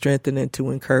to strengthen and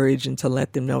to encourage and to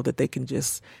let them know that they can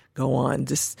just go on.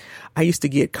 I used to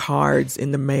get cards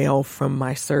in the mail from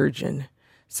my surgeon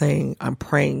saying, I'm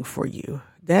praying for you.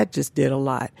 That just did a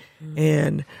lot.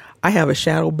 And I have a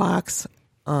shadow box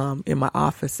in my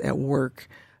office at work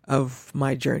of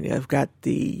my journey. I've got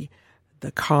the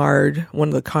card, one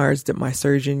of the cards that my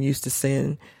surgeon used to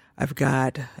send. I've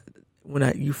got,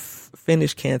 when you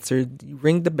finish cancer, you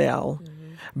ring the bell,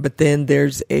 but then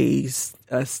there's a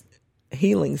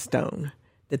healing stone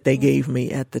that they gave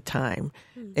me at the time.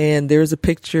 And there's a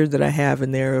picture that I have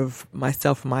in there of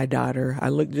myself and my daughter. I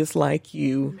look just like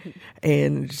you.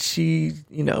 And she,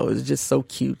 is just so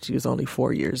cute. She was only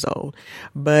 4 years old.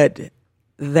 But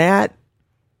that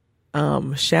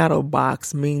shadow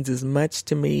box means as much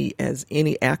to me as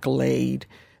any accolade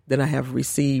that I have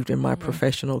received in my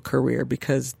professional career,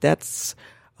 because that's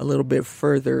a little bit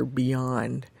further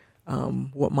beyond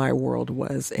what my world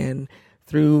was. And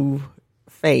through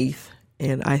faith,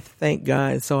 and I thank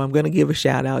God. So I'm going to give a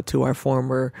shout out to our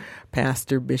former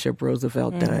pastor, Bishop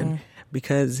Roosevelt Dunn,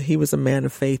 because he was a man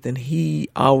of faith, and he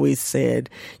always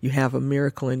said, you have a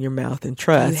miracle in your mouth and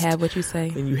trust. You have what you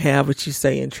say. And you have what you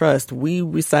say and trust. We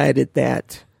recited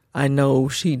that. I know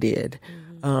she did.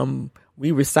 We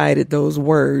recited those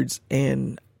words,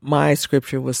 and my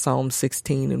scripture was Psalm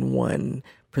 16:1.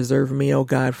 Preserve me, O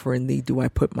God, for in thee do I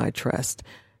put my trust.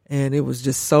 And it was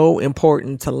just so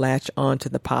important to latch on to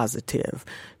the positive.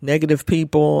 Negative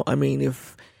people, I mean,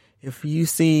 if you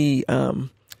see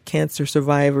cancer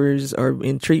survivors or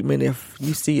in treatment, if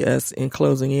you see us in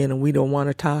closing in and we don't want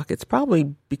to talk, it's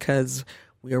probably because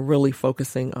we are really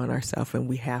focusing on ourselves, and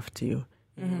we have to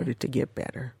in order to get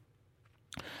better.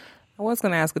 I was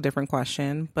going to ask a different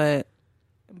question, but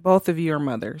both of you are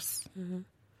mothers.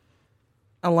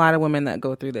 A lot of women that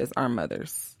go through this are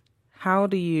mothers. How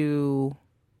do you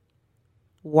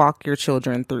walk your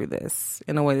children through this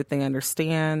in a way that they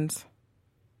understand,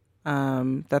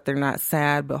 that they're not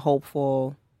sad but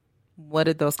hopeful? What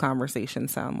did those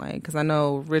conversations sound like? Because I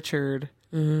know Richard,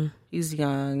 he's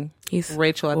young.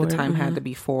 Rachel at the time had to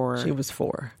be 4. She was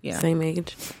 4. Yeah. Same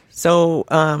age. So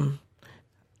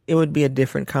it would be a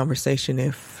different conversation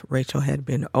if Rachel had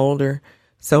been older.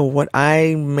 So what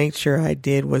I made sure I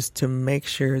did was to make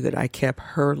sure that I kept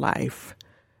her life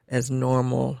as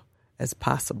normal as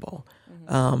possible.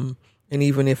 And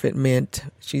even if it meant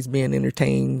she's being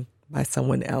entertained by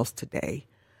someone else today,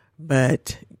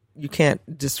 but you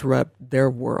can't disrupt their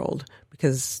world,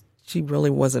 because she really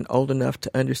wasn't old enough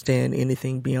to understand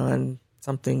anything beyond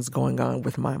something's going on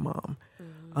with my mom.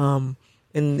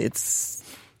 And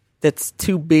that's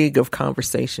too big of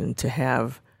conversation to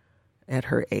have at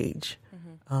her age.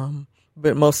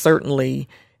 But most certainly,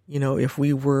 if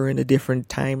we were in a different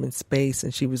time and space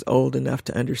and she was old enough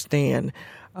to understand,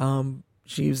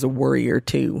 she was a worrier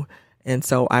too. And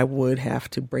so I would have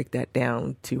to break that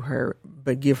down to her,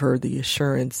 but give her the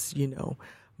assurance,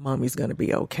 mommy's going to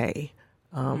be okay.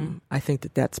 I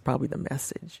think that's probably the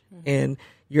message. And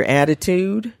your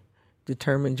attitude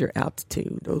determines your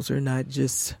altitude. Those are not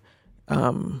just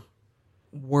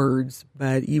words,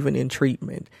 but even in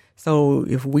treatment. So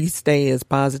if we stay as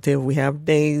positive, we have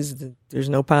days that there's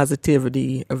no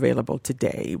positivity available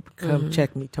today. Come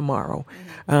check me tomorrow.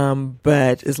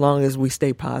 But as long as we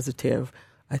stay positive,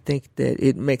 I think that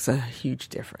it makes a huge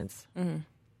difference.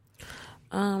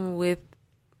 With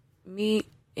me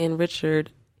and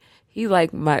Richard, he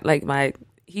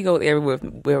he goes everywhere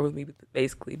with me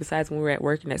basically. Besides when we were at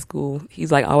work and at school,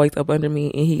 he's like always up under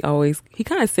me, and he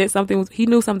kind of said he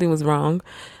knew something was wrong.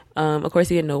 Of course,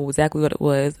 he didn't know exactly what it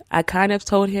was. I kind of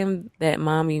told him that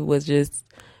mommy was just,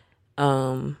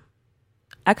 I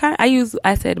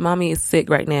said mommy is sick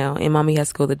right now, and mommy has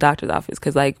to go to the doctor's office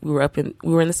because we were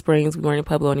in the Springs, we weren't in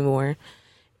Pueblo anymore,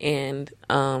 and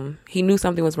he knew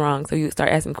something was wrong, so he would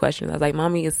start asking questions. I was like,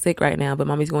 mommy is sick right now, but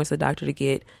mommy's going to the doctor to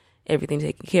get everything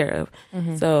taken care of.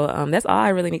 So that's all I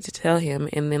really need to tell him.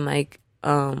 And then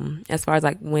as far as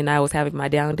when I was having my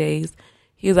down days,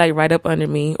 he was right up under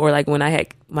me. Or when I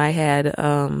had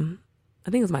I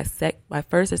think it was my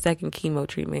first or second chemo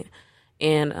treatment,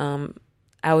 and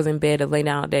I was in bed and lay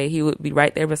down all day, he would be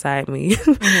right there beside me,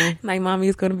 mommy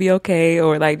is going to be okay,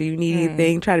 or do you need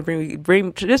anything? Try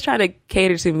to just try to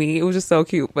cater to me. It was just so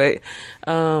cute. But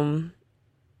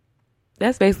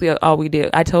that's basically all we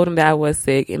did. I told him that I was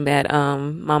sick and that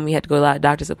mommy had to go to a lot of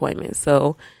doctor's appointments.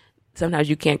 So sometimes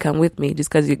you can't come with me just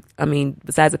because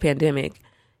besides the pandemic,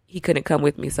 he couldn't come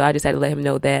with me. So I just had to let him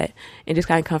know that and just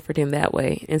kind of comfort him that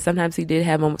way. And sometimes he did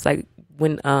have moments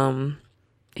when I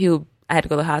had to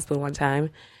go to the hospital one time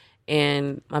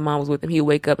and my mom was with him. He would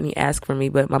wake up and he asked for me,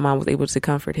 but my mom was able to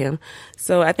comfort him.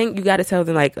 So I think you got to tell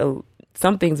them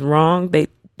something's wrong. They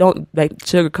don't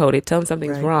sugarcoat it. Tell them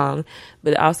something's wrong,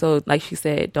 but also, like she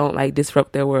said, don't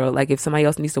disrupt their world. If somebody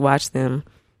else needs to watch them,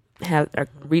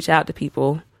 reach out to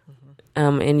people,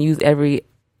 and use every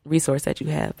resource that you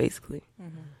have, basically.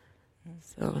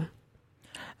 So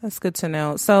that's good to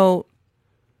know. So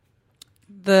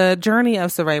the journey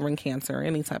of surviving cancer,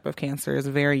 any type of cancer, is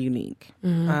very unique.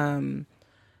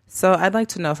 So I'd like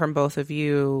to know from both of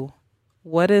you,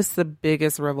 what is the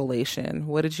biggest revelation?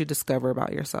 What did you discover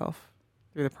about yourself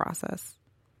through the process?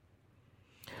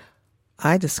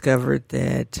 I discovered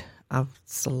that I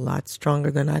was a lot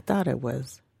stronger than I thought I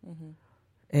was.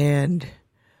 And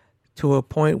to a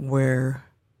point where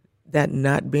that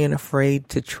not being afraid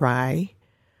to try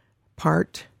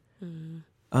part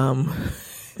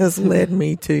has led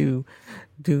me to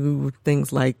do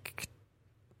things like,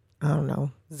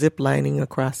 zip lining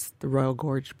across the Royal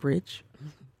Gorge Bridge.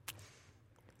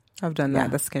 I've done that.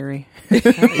 That's scary.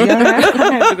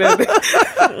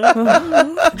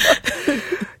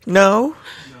 No?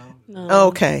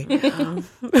 Okay.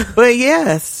 But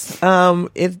yes,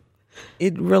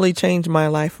 it really changed my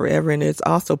life forever. And it's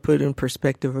also put in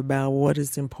perspective about what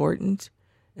is important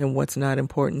and what's not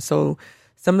important. So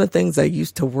some of the things I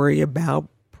used to worry about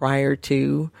prior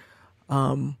to,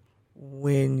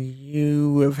 when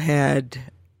you have had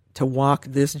to walk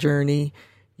this journey,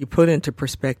 you put into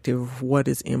perspective what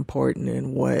is important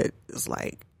and what is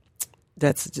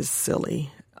that's just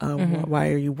silly. Why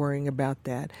are you worrying about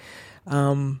that?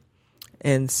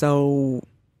 And so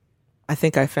I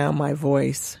think I found my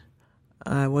voice.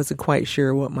 I wasn't quite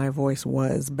sure what my voice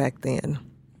was back then,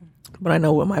 but I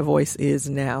know what my voice is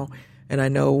now. And I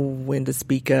know when to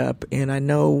speak up, and I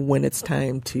know when it's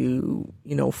time to,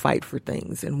 fight for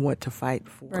things and what to fight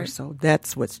for. Right. So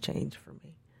that's what's changed for me.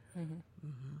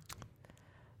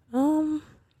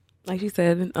 Like you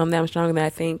said, that I'm stronger than I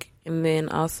think. And then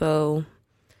also,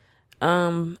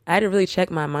 I had to really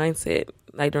check my mindset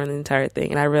during the entire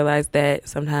thing. And I realized that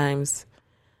sometimes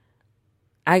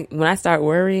when I start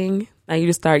worrying, you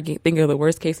just start thinking of the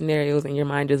worst case scenarios and your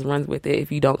mind just runs with it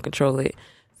if you don't control it.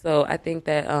 So I think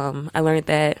that I learned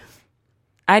that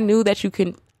I knew that you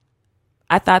can.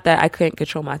 I thought that I couldn't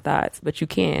control my thoughts, but you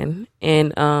can.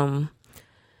 And I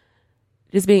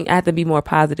have to be more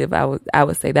positive. I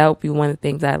would say that would be one of the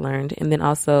things I learned. And then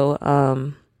also,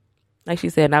 like she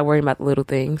said, not worrying about the little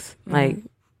things,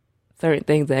 certain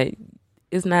things that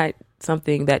is not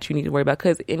something that you need to worry about.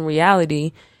 Because in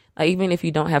reality, even if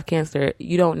you don't have cancer,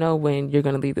 you don't know when you're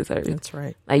going to leave this earth. That's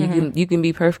right. You can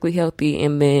be perfectly healthy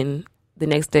and then the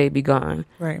next day be gone.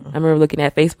 Right. I remember looking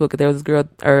at Facebook. There was a girl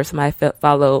or somebody I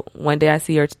followed. One day I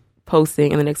see her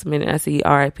posting, and the next minute I see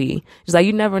RIP. It's like,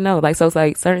 you never know. Like, so it's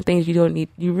like certain things you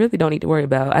really don't need to worry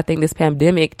about. I think this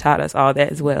pandemic taught us all that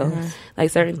as well. Like,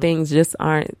 certain things just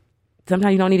aren't,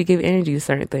 sometimes you don't need to give energy to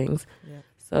certain things.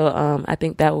 So I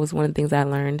think that was one of the things I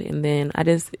learned. And then I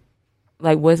just,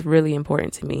 like, what's really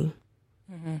important to me.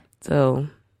 So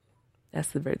that's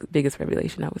the biggest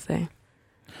revelation, I would say.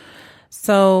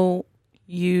 So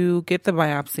you get the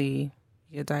biopsy,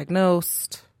 you get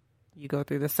diagnosed, you go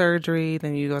through the surgery,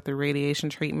 then you go through radiation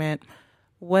treatment.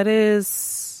 What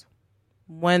is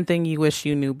one thing you wish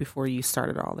you knew before you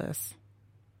started all this?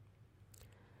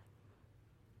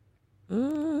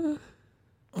 I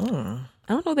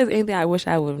don't know if there's anything I wish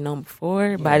I would have known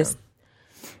before, but I just,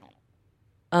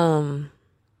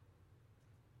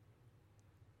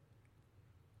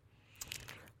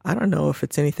 I don't know if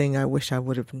it's anything I wish I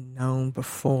would have known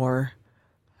before,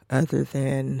 other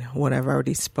than what I've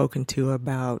already spoken to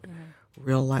about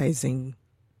realizing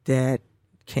that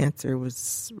cancer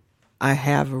was, I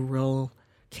have a real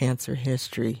cancer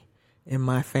history in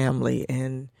my family,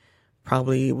 and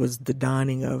probably it was the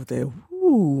dawning of the,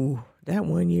 that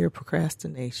 1 year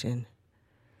procrastination.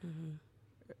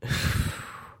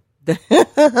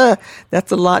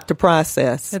 That's a lot to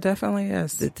process. It definitely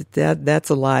is. That's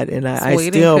a lot, and I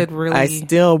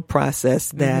still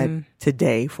process that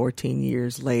today, 14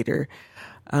 years later.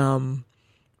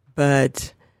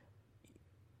 But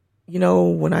you know,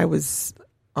 when I was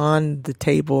on the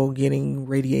table getting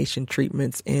radiation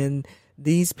treatments, and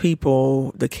these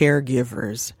people, the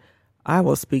caregivers, I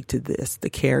will speak to this, the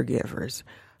caregivers,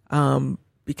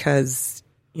 because,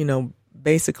 you know,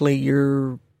 basically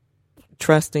you're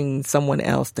trusting someone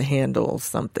else to handle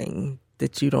something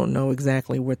that you don't know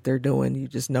exactly what they're doing. You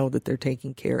just know that they're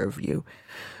taking care of you.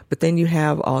 But then you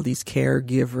have all these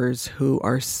caregivers who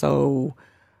are so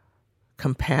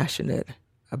compassionate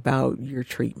about your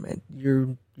treatment.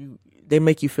 They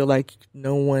make you feel like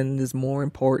no one is more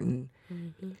important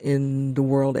in the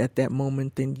world at that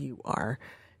moment than you are.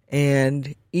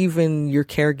 And even your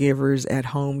caregivers at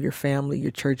home, your family,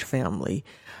 your church family,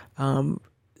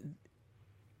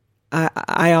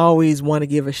 I always want to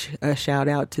give a shout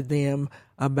out to them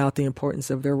about the importance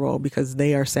of their role, because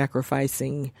they are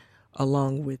sacrificing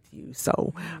along with you.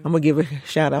 So I'm going to give a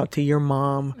shout out to your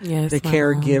mom, the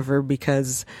caregiver,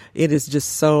 because it is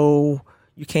just so,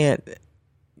 you can't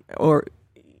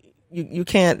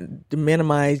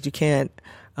minimize, you can't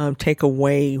take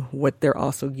away what they're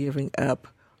also giving up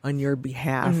on your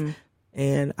behalf.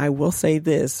 And I will say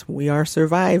this, we are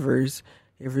survivors.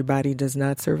 Everybody does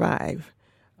not survive.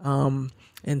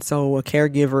 And so a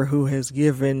caregiver who has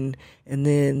given, and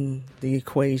then the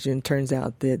equation turns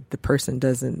out that the person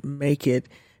doesn't make it,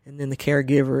 and then the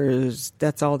caregiver is,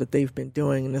 that's all that they've been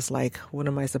doing. And it's like, what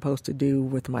am I supposed to do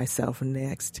with myself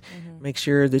next? Make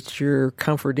sure that you're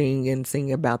comforting and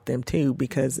singing about them too,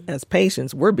 because as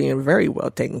patients, we're being very well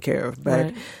taken care of,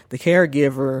 but the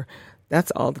caregiver,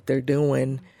 that's all that they're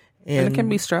doing. And it can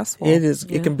be stressful. It is.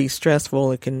 Yeah. It can be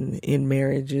stressful. It can, in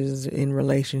marriages, in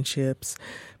relationships,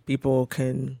 people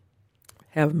can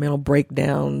have mental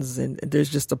breakdowns, and there's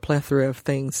just a plethora of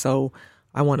things. So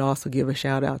I want to also give a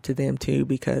shout out to them too,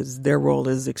 because their role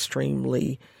is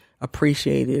extremely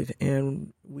appreciated,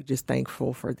 and we're just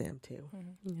thankful for them too.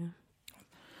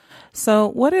 So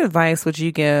what advice would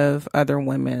you give other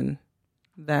women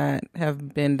that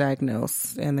have been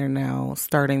diagnosed and they're now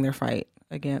starting their fight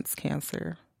against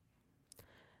cancer?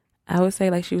 I would say,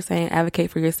 like she was saying,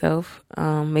 advocate for yourself.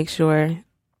 Make sure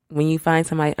when you find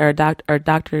somebody or a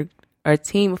doctor or a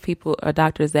team of people or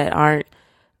doctors that aren't,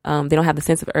 they don't have the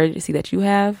sense of urgency that you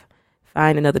have,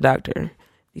 find another doctor,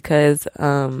 because,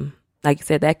 like you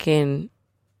said, that can,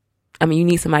 I mean, you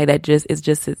need somebody that just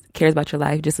cares about your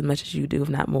life just as much as you do, if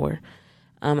not more.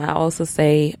 I also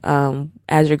say,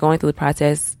 as you're going through the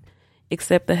process,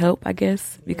 accept the help, I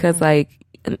guess, because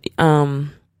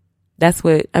that's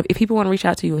what, if people want to reach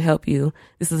out to you and help you,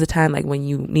 this is a time like when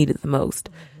you need it the most.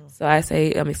 So I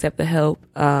say, accept the help.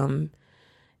 And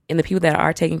the people that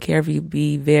are taking care of you,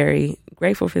 be very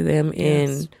grateful for them,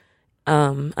 and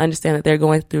understand that they're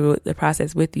going through the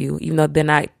process with you, even though they're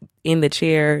not in the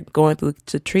chair going through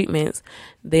to treatments,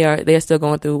 they're still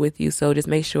going through with you. So just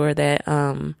make sure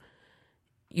that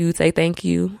you say thank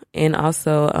you, and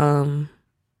also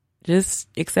just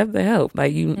accept the help.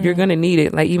 Like you're gonna need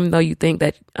it. Like, even though you think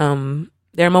that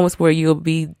there are moments where you won't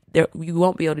be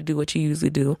able to do what you usually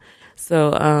do.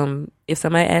 So if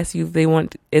somebody asks you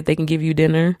if they can give you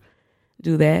dinner,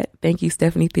 do that. Thank you,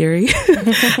 Stephanie Theory.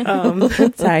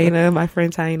 Taina, my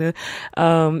friend Taina.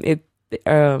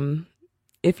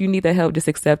 If you need the help, just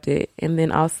accept it. And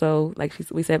then also, like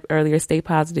we said earlier, stay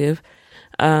positive.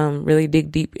 really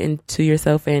dig deep into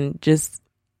yourself and just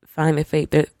find the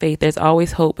faith. There's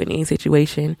always hope in any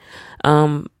situation.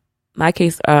 My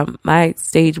case, my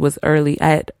stage was early. I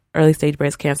had early stage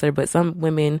breast cancer, but some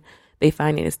women, they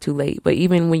find it is too late. But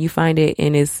even when you find it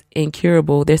and it's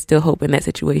incurable, there's still hope in that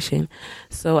situation.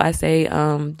 So I say,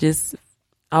 just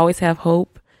always have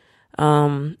hope.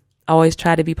 Always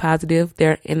try to be positive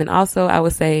there. And then also I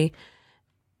would say,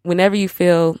 whenever you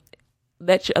feel,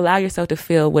 allow yourself to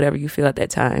feel whatever you feel at that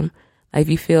time. Like if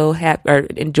you feel happy or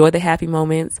enjoy the happy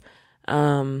moments.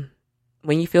 When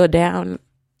you feel down,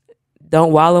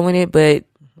 don't wallow in it, but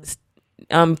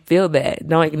feel that.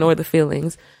 Don't ignore the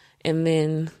feelings. And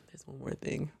then there's one more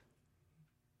thing.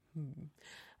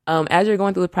 As you're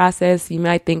going through the process, you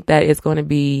might think that it's going to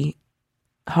be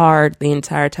hard the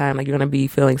entire time, like you're going to be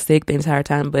feeling sick the entire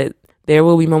time, but there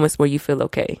will be moments where you feel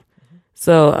okay.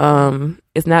 So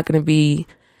it's not going to be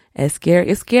as scary.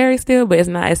 It's scary still, but it's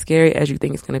not as scary as you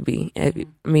think it's going to be. I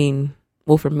mean,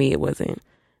 well, for me, it wasn't.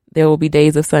 There will be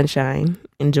days of sunshine.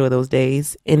 Enjoy those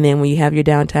days. And then when you have your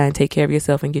downtime, take care of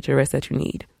yourself and get your rest that you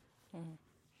need.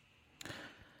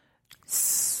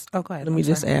 Oh, go ahead. Let me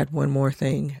just add one more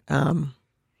thing.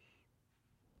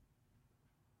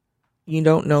 You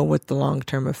don't know what the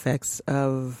long-term effects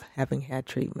of having had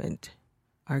treatment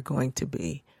are going to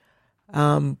be.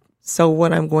 So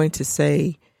what I'm going to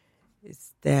say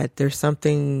is that there's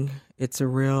something, it's a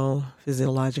real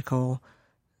physiological,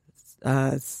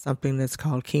 something that's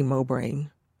called chemo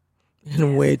brain,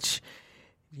 in which,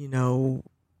 you know,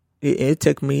 it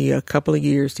took me a couple of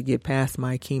years to get past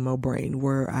my chemo brain,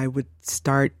 where I would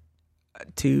start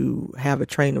to have a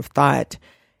train of thought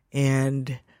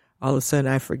and all of a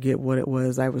sudden I forget what it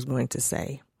was I was going to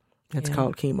say. That's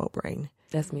called chemo brain.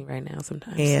 That's me right now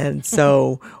sometimes. And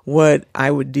so what I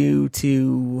would do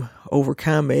to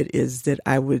overcome it is that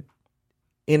I would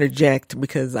interject,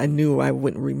 because I knew I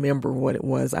wouldn't remember what it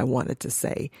was I wanted to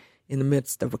say in the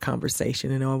midst of a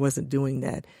conversation. And I wasn't doing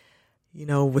that. You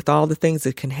know, with all the things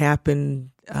that can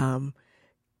happen,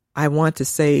 I want to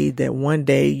say that one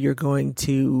day you're going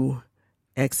to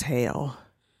exhale.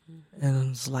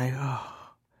 And it's like, oh,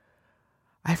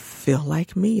 I feel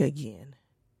like me again.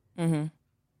 Mm-hmm.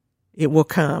 It will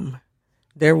come.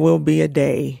 There will be a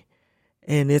day,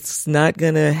 and it's not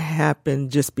going to happen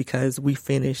just because we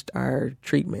finished our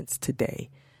treatments today.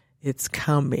 It's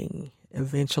coming.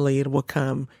 Eventually it will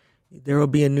come. There will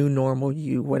be a new normal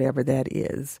you, whatever that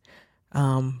is.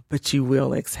 But you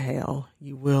will exhale.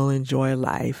 You will enjoy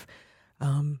life.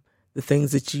 The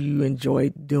things that you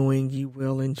enjoyed doing, you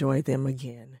will enjoy them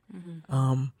again.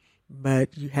 Mm-hmm.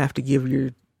 But you have to give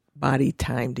your body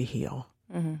time to heal.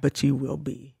 Mm-hmm. But you will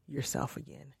be yourself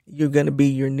again. You're going to be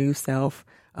your new self,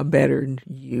 a better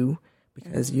you,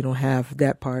 because you don't have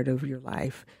that part of your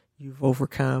life. You've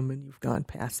overcome and you've gone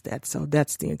past that. So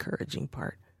that's the encouraging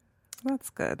part. That's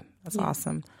good. That's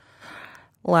awesome.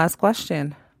 Last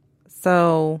question.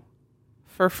 So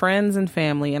for friends and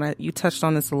family, and you touched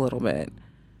on this a little bit,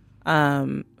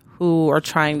 who are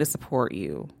trying to support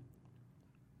you,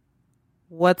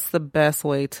 what's the best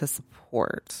way to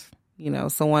support? You know,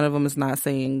 so one of them is not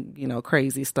saying, you know,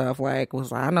 crazy stuff like,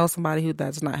 I know somebody who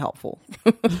that's not helpful.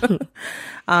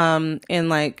 And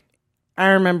like, I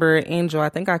remember, Angel, I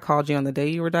think I called you on the day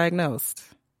you were diagnosed.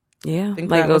 Yeah,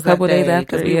 like a couple days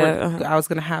after. I was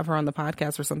going to have her on the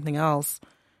podcast for something else.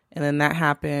 And then that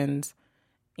happened.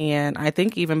 And I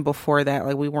think even before that,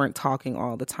 like, we weren't talking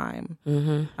all the time.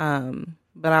 Mm-hmm.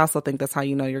 But I also think that's how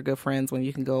you know you're good friends, when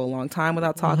you can go a long time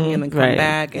without talking and then come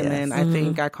back. And then I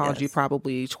think I called you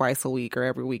probably twice a week or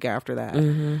every week after that.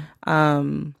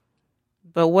 Mm-hmm.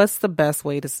 But what's the best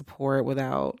way to support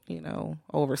without, you know,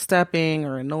 overstepping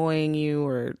or annoying you,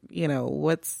 or, you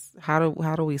know, how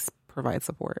do we provide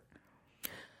support?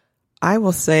 I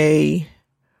will say,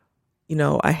 you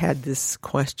know, I had this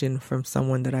question from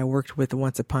someone that I worked with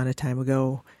once upon a time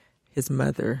ago. His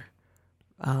mother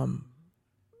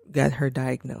got her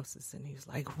diagnosis, and he's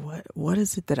like, what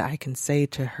is it that I can say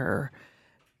to her?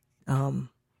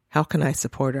 How can I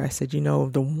support her? I said, you know,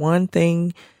 the one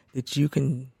thing that you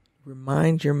can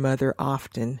remind your mother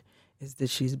often is that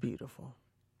she's beautiful.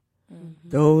 Mm-hmm.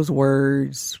 Those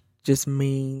words just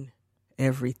mean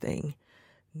everything.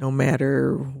 No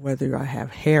matter whether I have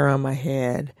hair on my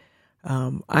head.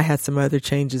 I had some other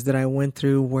changes that I went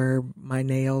through where my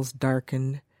nails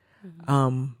darkened.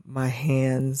 Mm-hmm. My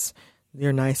hands,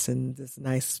 they're nice and this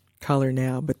nice color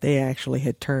now, but they actually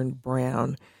had turned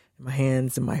brown in my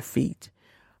hands and my feet.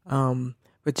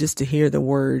 But just to hear the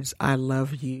words, I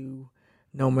love you,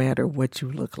 no matter what you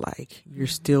look like. You're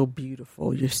still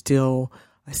beautiful. You still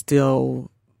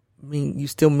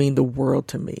mean the world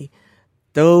to me.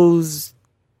 Those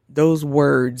those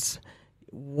words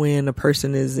when a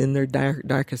person is in their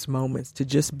darkest moments, to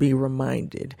just be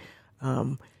reminded.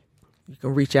 You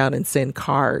can reach out and send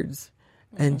cards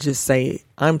and just say,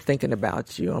 I'm thinking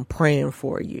about you. I'm praying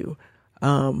for you.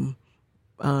 You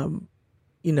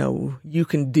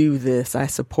can do this. I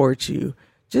support you.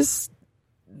 Just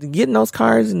getting those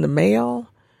cards in the mail,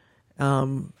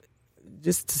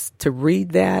 just to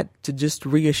read that, to just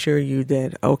reassure you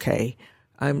that, okay,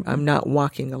 I'm not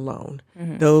walking alone.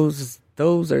 Those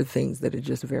are things that are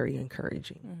just very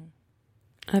encouraging.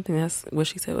 I think that's what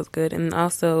she said was good. And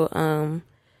also,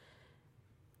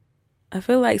 I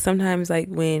feel like sometimes like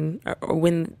when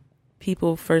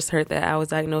people first heard that I was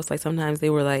diagnosed, like sometimes they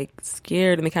were like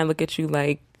scared and they kind of look at you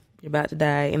like you're about to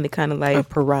die, and they kind of like a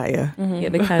pariah. Yeah,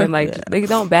 they kind of like they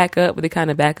don't back up, but they kind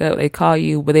of back up. They call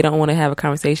you, but they don't want to have a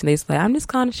conversation. They just like, I'm just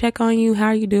calling to check on you. How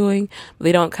are you doing? But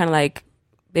they don't kind of like,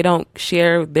 they don't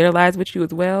share their lives with you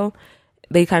as well.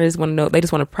 They kind of just want to know. They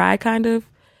just want to pry, kind of.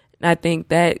 And I think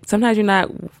that sometimes you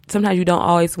don't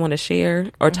always want to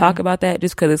share or talk about that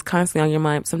just because it's constantly on your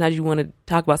mind. Sometimes you want to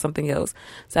talk about something else.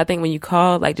 So I think when you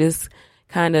call, like, just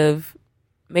kind of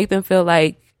make them feel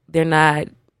like they're not.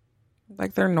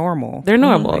 Like they're normal. They're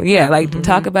normal. Yeah. Like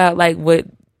talk about like what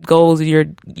goals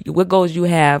you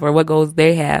have or what goals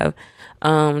they have.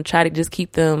 Try to just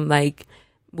keep them like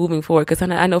moving forward. Cause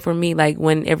I know for me, like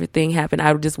when everything happened,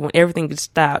 I would just want everything to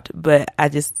stop, but I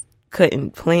just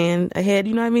couldn't plan ahead.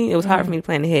 You know what I mean? It was hard for me to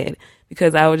plan ahead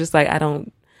because I was just like,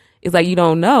 it's like, you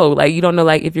don't know like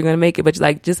if you're going to make it, but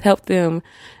like just help them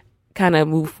kind of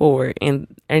move forward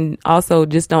and also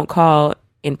just don't call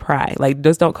and pry. Like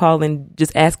just don't call and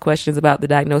just ask questions about the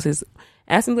diagnosis.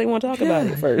 Ask them if they want to talk about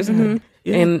it first. And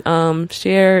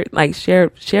share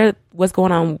what's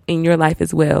going on in your life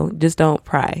as well. Just don't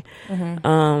pry. And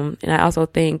I also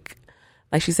think,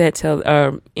 like she said,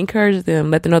 encourage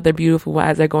them, let them know they're beautiful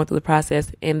as they're going through the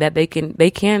process and that they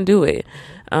can do it.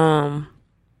 Cause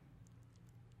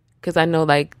I know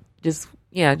just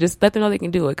let them know they can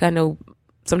do it. 'Cause I know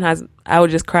sometimes I would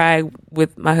just cry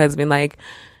with my husband, like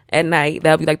at night.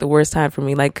 That would be like the worst time for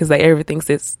me. Like, cause like everything's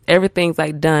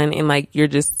like done and like you're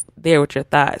just there with your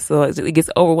thoughts. So it gets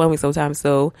overwhelming sometimes.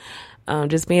 So,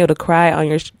 just being able to cry on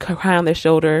their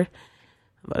shoulder.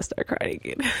 I'm about to start crying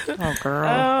again. Oh,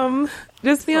 girl.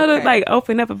 Just be able to like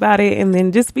open up about it and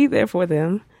then just be there for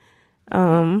them.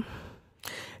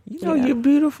 You're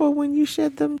beautiful when you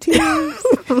shed them tears. I've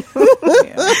been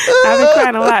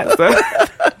crying a lot. So.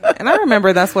 And I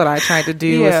remember that's what I tried to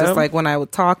do. It's just like when I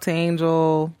would talk to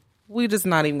Angel, we just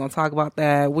not even going to talk about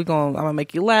that. I'm going to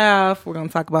make you laugh. We're going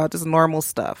to talk about just normal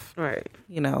stuff. Right.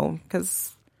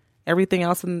 Because everything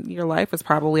else in your life is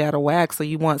probably out of whack. So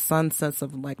you want some sense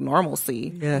of like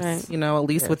normalcy. Yes. Right. At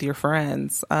least with your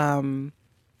friends. So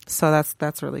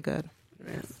that's really good.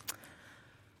 Yes.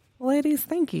 Ladies,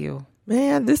 thank you.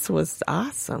 Man, this was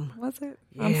awesome. Was it?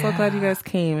 Yeah. I'm so glad you guys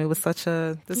came. It was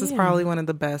this is probably one of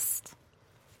the best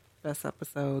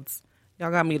episodes. Y'all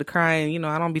got me to cry, and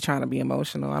I don't be trying to be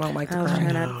emotional. I don't like to cry.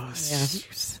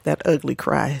 That ugly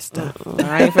cry stuff.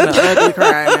 I ain't finna ugly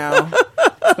cry now.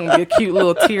 It's gonna be a cute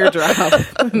little teardrop.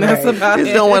 That's about it.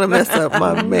 Just don't want to mess up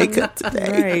my makeup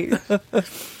today. Right.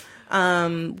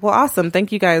 Well, awesome.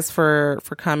 Thank you guys for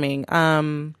coming.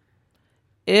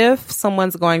 If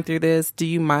someone's going through this, do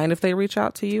you mind if they reach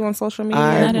out to you on social media?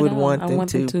 I would want them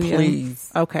to,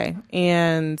 please. Yeah. Okay.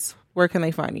 And where can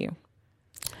they find you?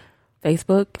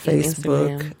 Facebook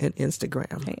and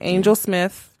Instagram. Okay. Angel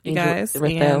Smith, you guys.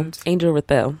 Angel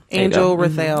Rathel. Angel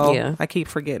Rathel. Yeah. I keep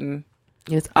forgetting.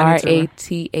 It's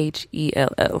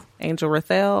Rathell. Angel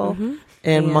Rathel.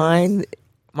 And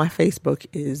my Facebook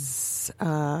is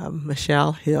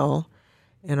Michelle Hill,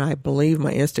 and I believe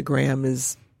my Instagram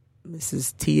is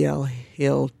Mrs. TL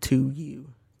Hill 2U,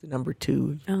 the number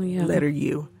 2, letter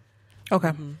U.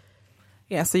 Okay.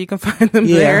 Yeah, so you can find them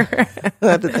there. I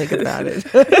have to think about it.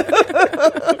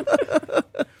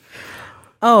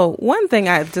 Oh, one thing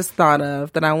I just thought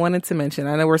of that I wanted to mention.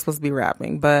 I know we're supposed to be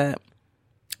wrapping, but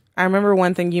I remember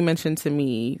one thing you mentioned to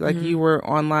me. Like you were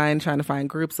online trying to find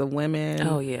groups of women.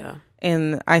 Oh, yeah.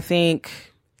 And I think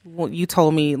what you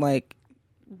told me, like,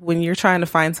 when you're trying to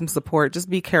find some support, just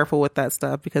be careful with that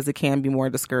stuff because it can be more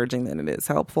discouraging than it is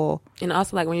helpful. And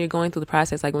also, like, when you're going through the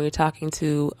process, like when you're talking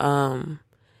to,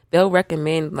 they'll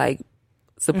recommend like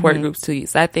support groups to you.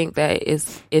 So I think that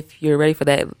if you're ready for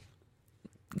that,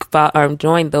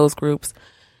 join those groups.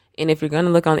 And if you're going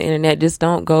to look on the internet, just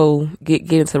don't go get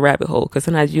into the rabbit hole because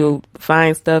sometimes you'll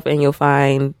find stuff and you'll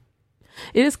find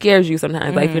it just scares you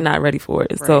sometimes, like you're not ready for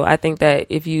it. Right. So I think that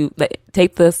if you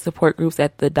take the support groups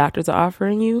that the doctors are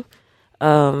offering you,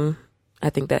 I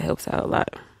think that helps out a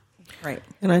lot. Right.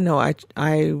 And I know I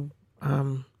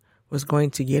was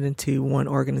going to get into one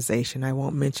organization. I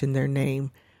won't mention their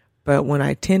name, but when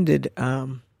I attended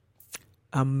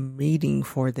a meeting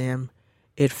for them,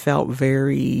 it felt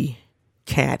very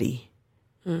catty.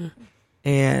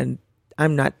 And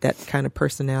I'm not that kind of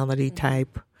personality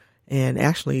type. And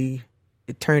actually,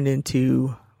 it turned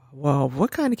into, well,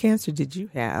 what kind of cancer did you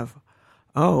have?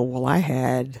 Oh, well, I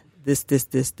had this,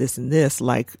 and this.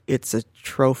 Like, it's a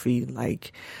trophy.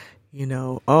 Like,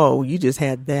 oh, you just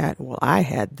had that. Well, I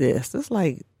had this. It's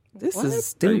like, this What?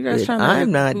 is Are you guys stupid. trying to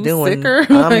I'm not who's doing. sicker?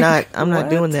 I'm not What?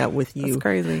 doing that with you. That's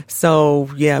crazy. So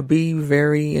yeah, be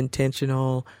very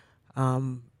intentional.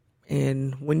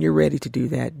 And when you're ready to do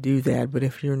that. But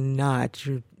if you're not,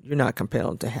 you're not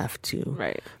compelled to have to.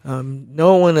 Right.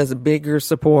 No one is a bigger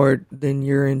support than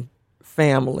your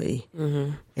family,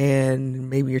 and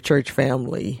maybe your church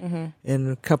family, and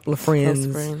a couple of friends.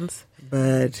 Close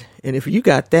friends. And if you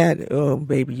got that, oh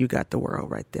baby, you got the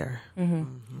world right there.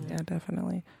 Yeah,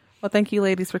 definitely. Well, thank you,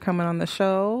 ladies, for coming on the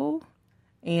show.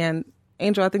 And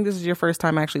Angel, I think this is your first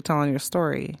time actually telling your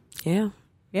story. Yeah.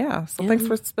 Yeah. So thanks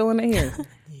for spilling it here.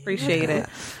 Appreciate it.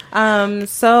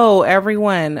 So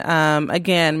everyone,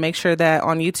 again, make sure that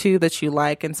on YouTube that you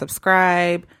like and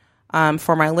subscribe.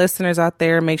 For my listeners out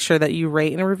there, make sure that you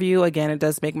rate and review. Again, it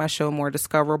does make my show more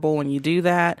discoverable when you do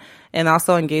that. And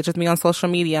also engage with me on social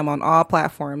media. I'm on all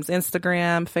platforms,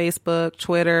 Instagram, Facebook,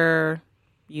 Twitter,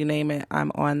 you name it,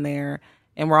 I'm on there.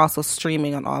 And we're also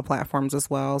streaming on all platforms as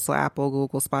well. So Apple,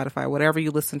 Google, Spotify, whatever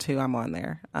you listen to, I'm on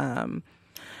there.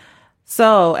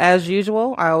 So as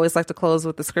usual, I always like to close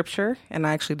with the scripture. And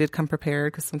I actually did come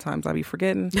prepared because sometimes I'll be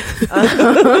forgetting.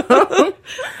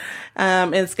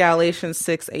 It's Galatians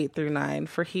 6:8-9.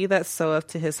 For he that soweth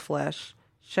to his flesh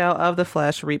shall of the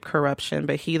flesh reap corruption,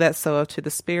 but he that soweth to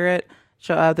the Spirit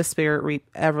shall of the Spirit reap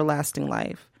everlasting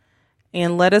life.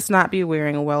 And let us not be weary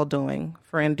in well-doing,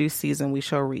 for in due season we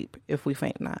shall reap if we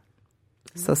faint not.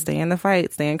 So stay in the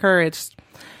fight, stay encouraged.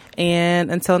 And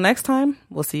until next time,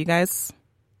 we'll see you guys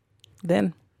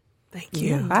then. Thank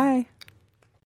you. Bye.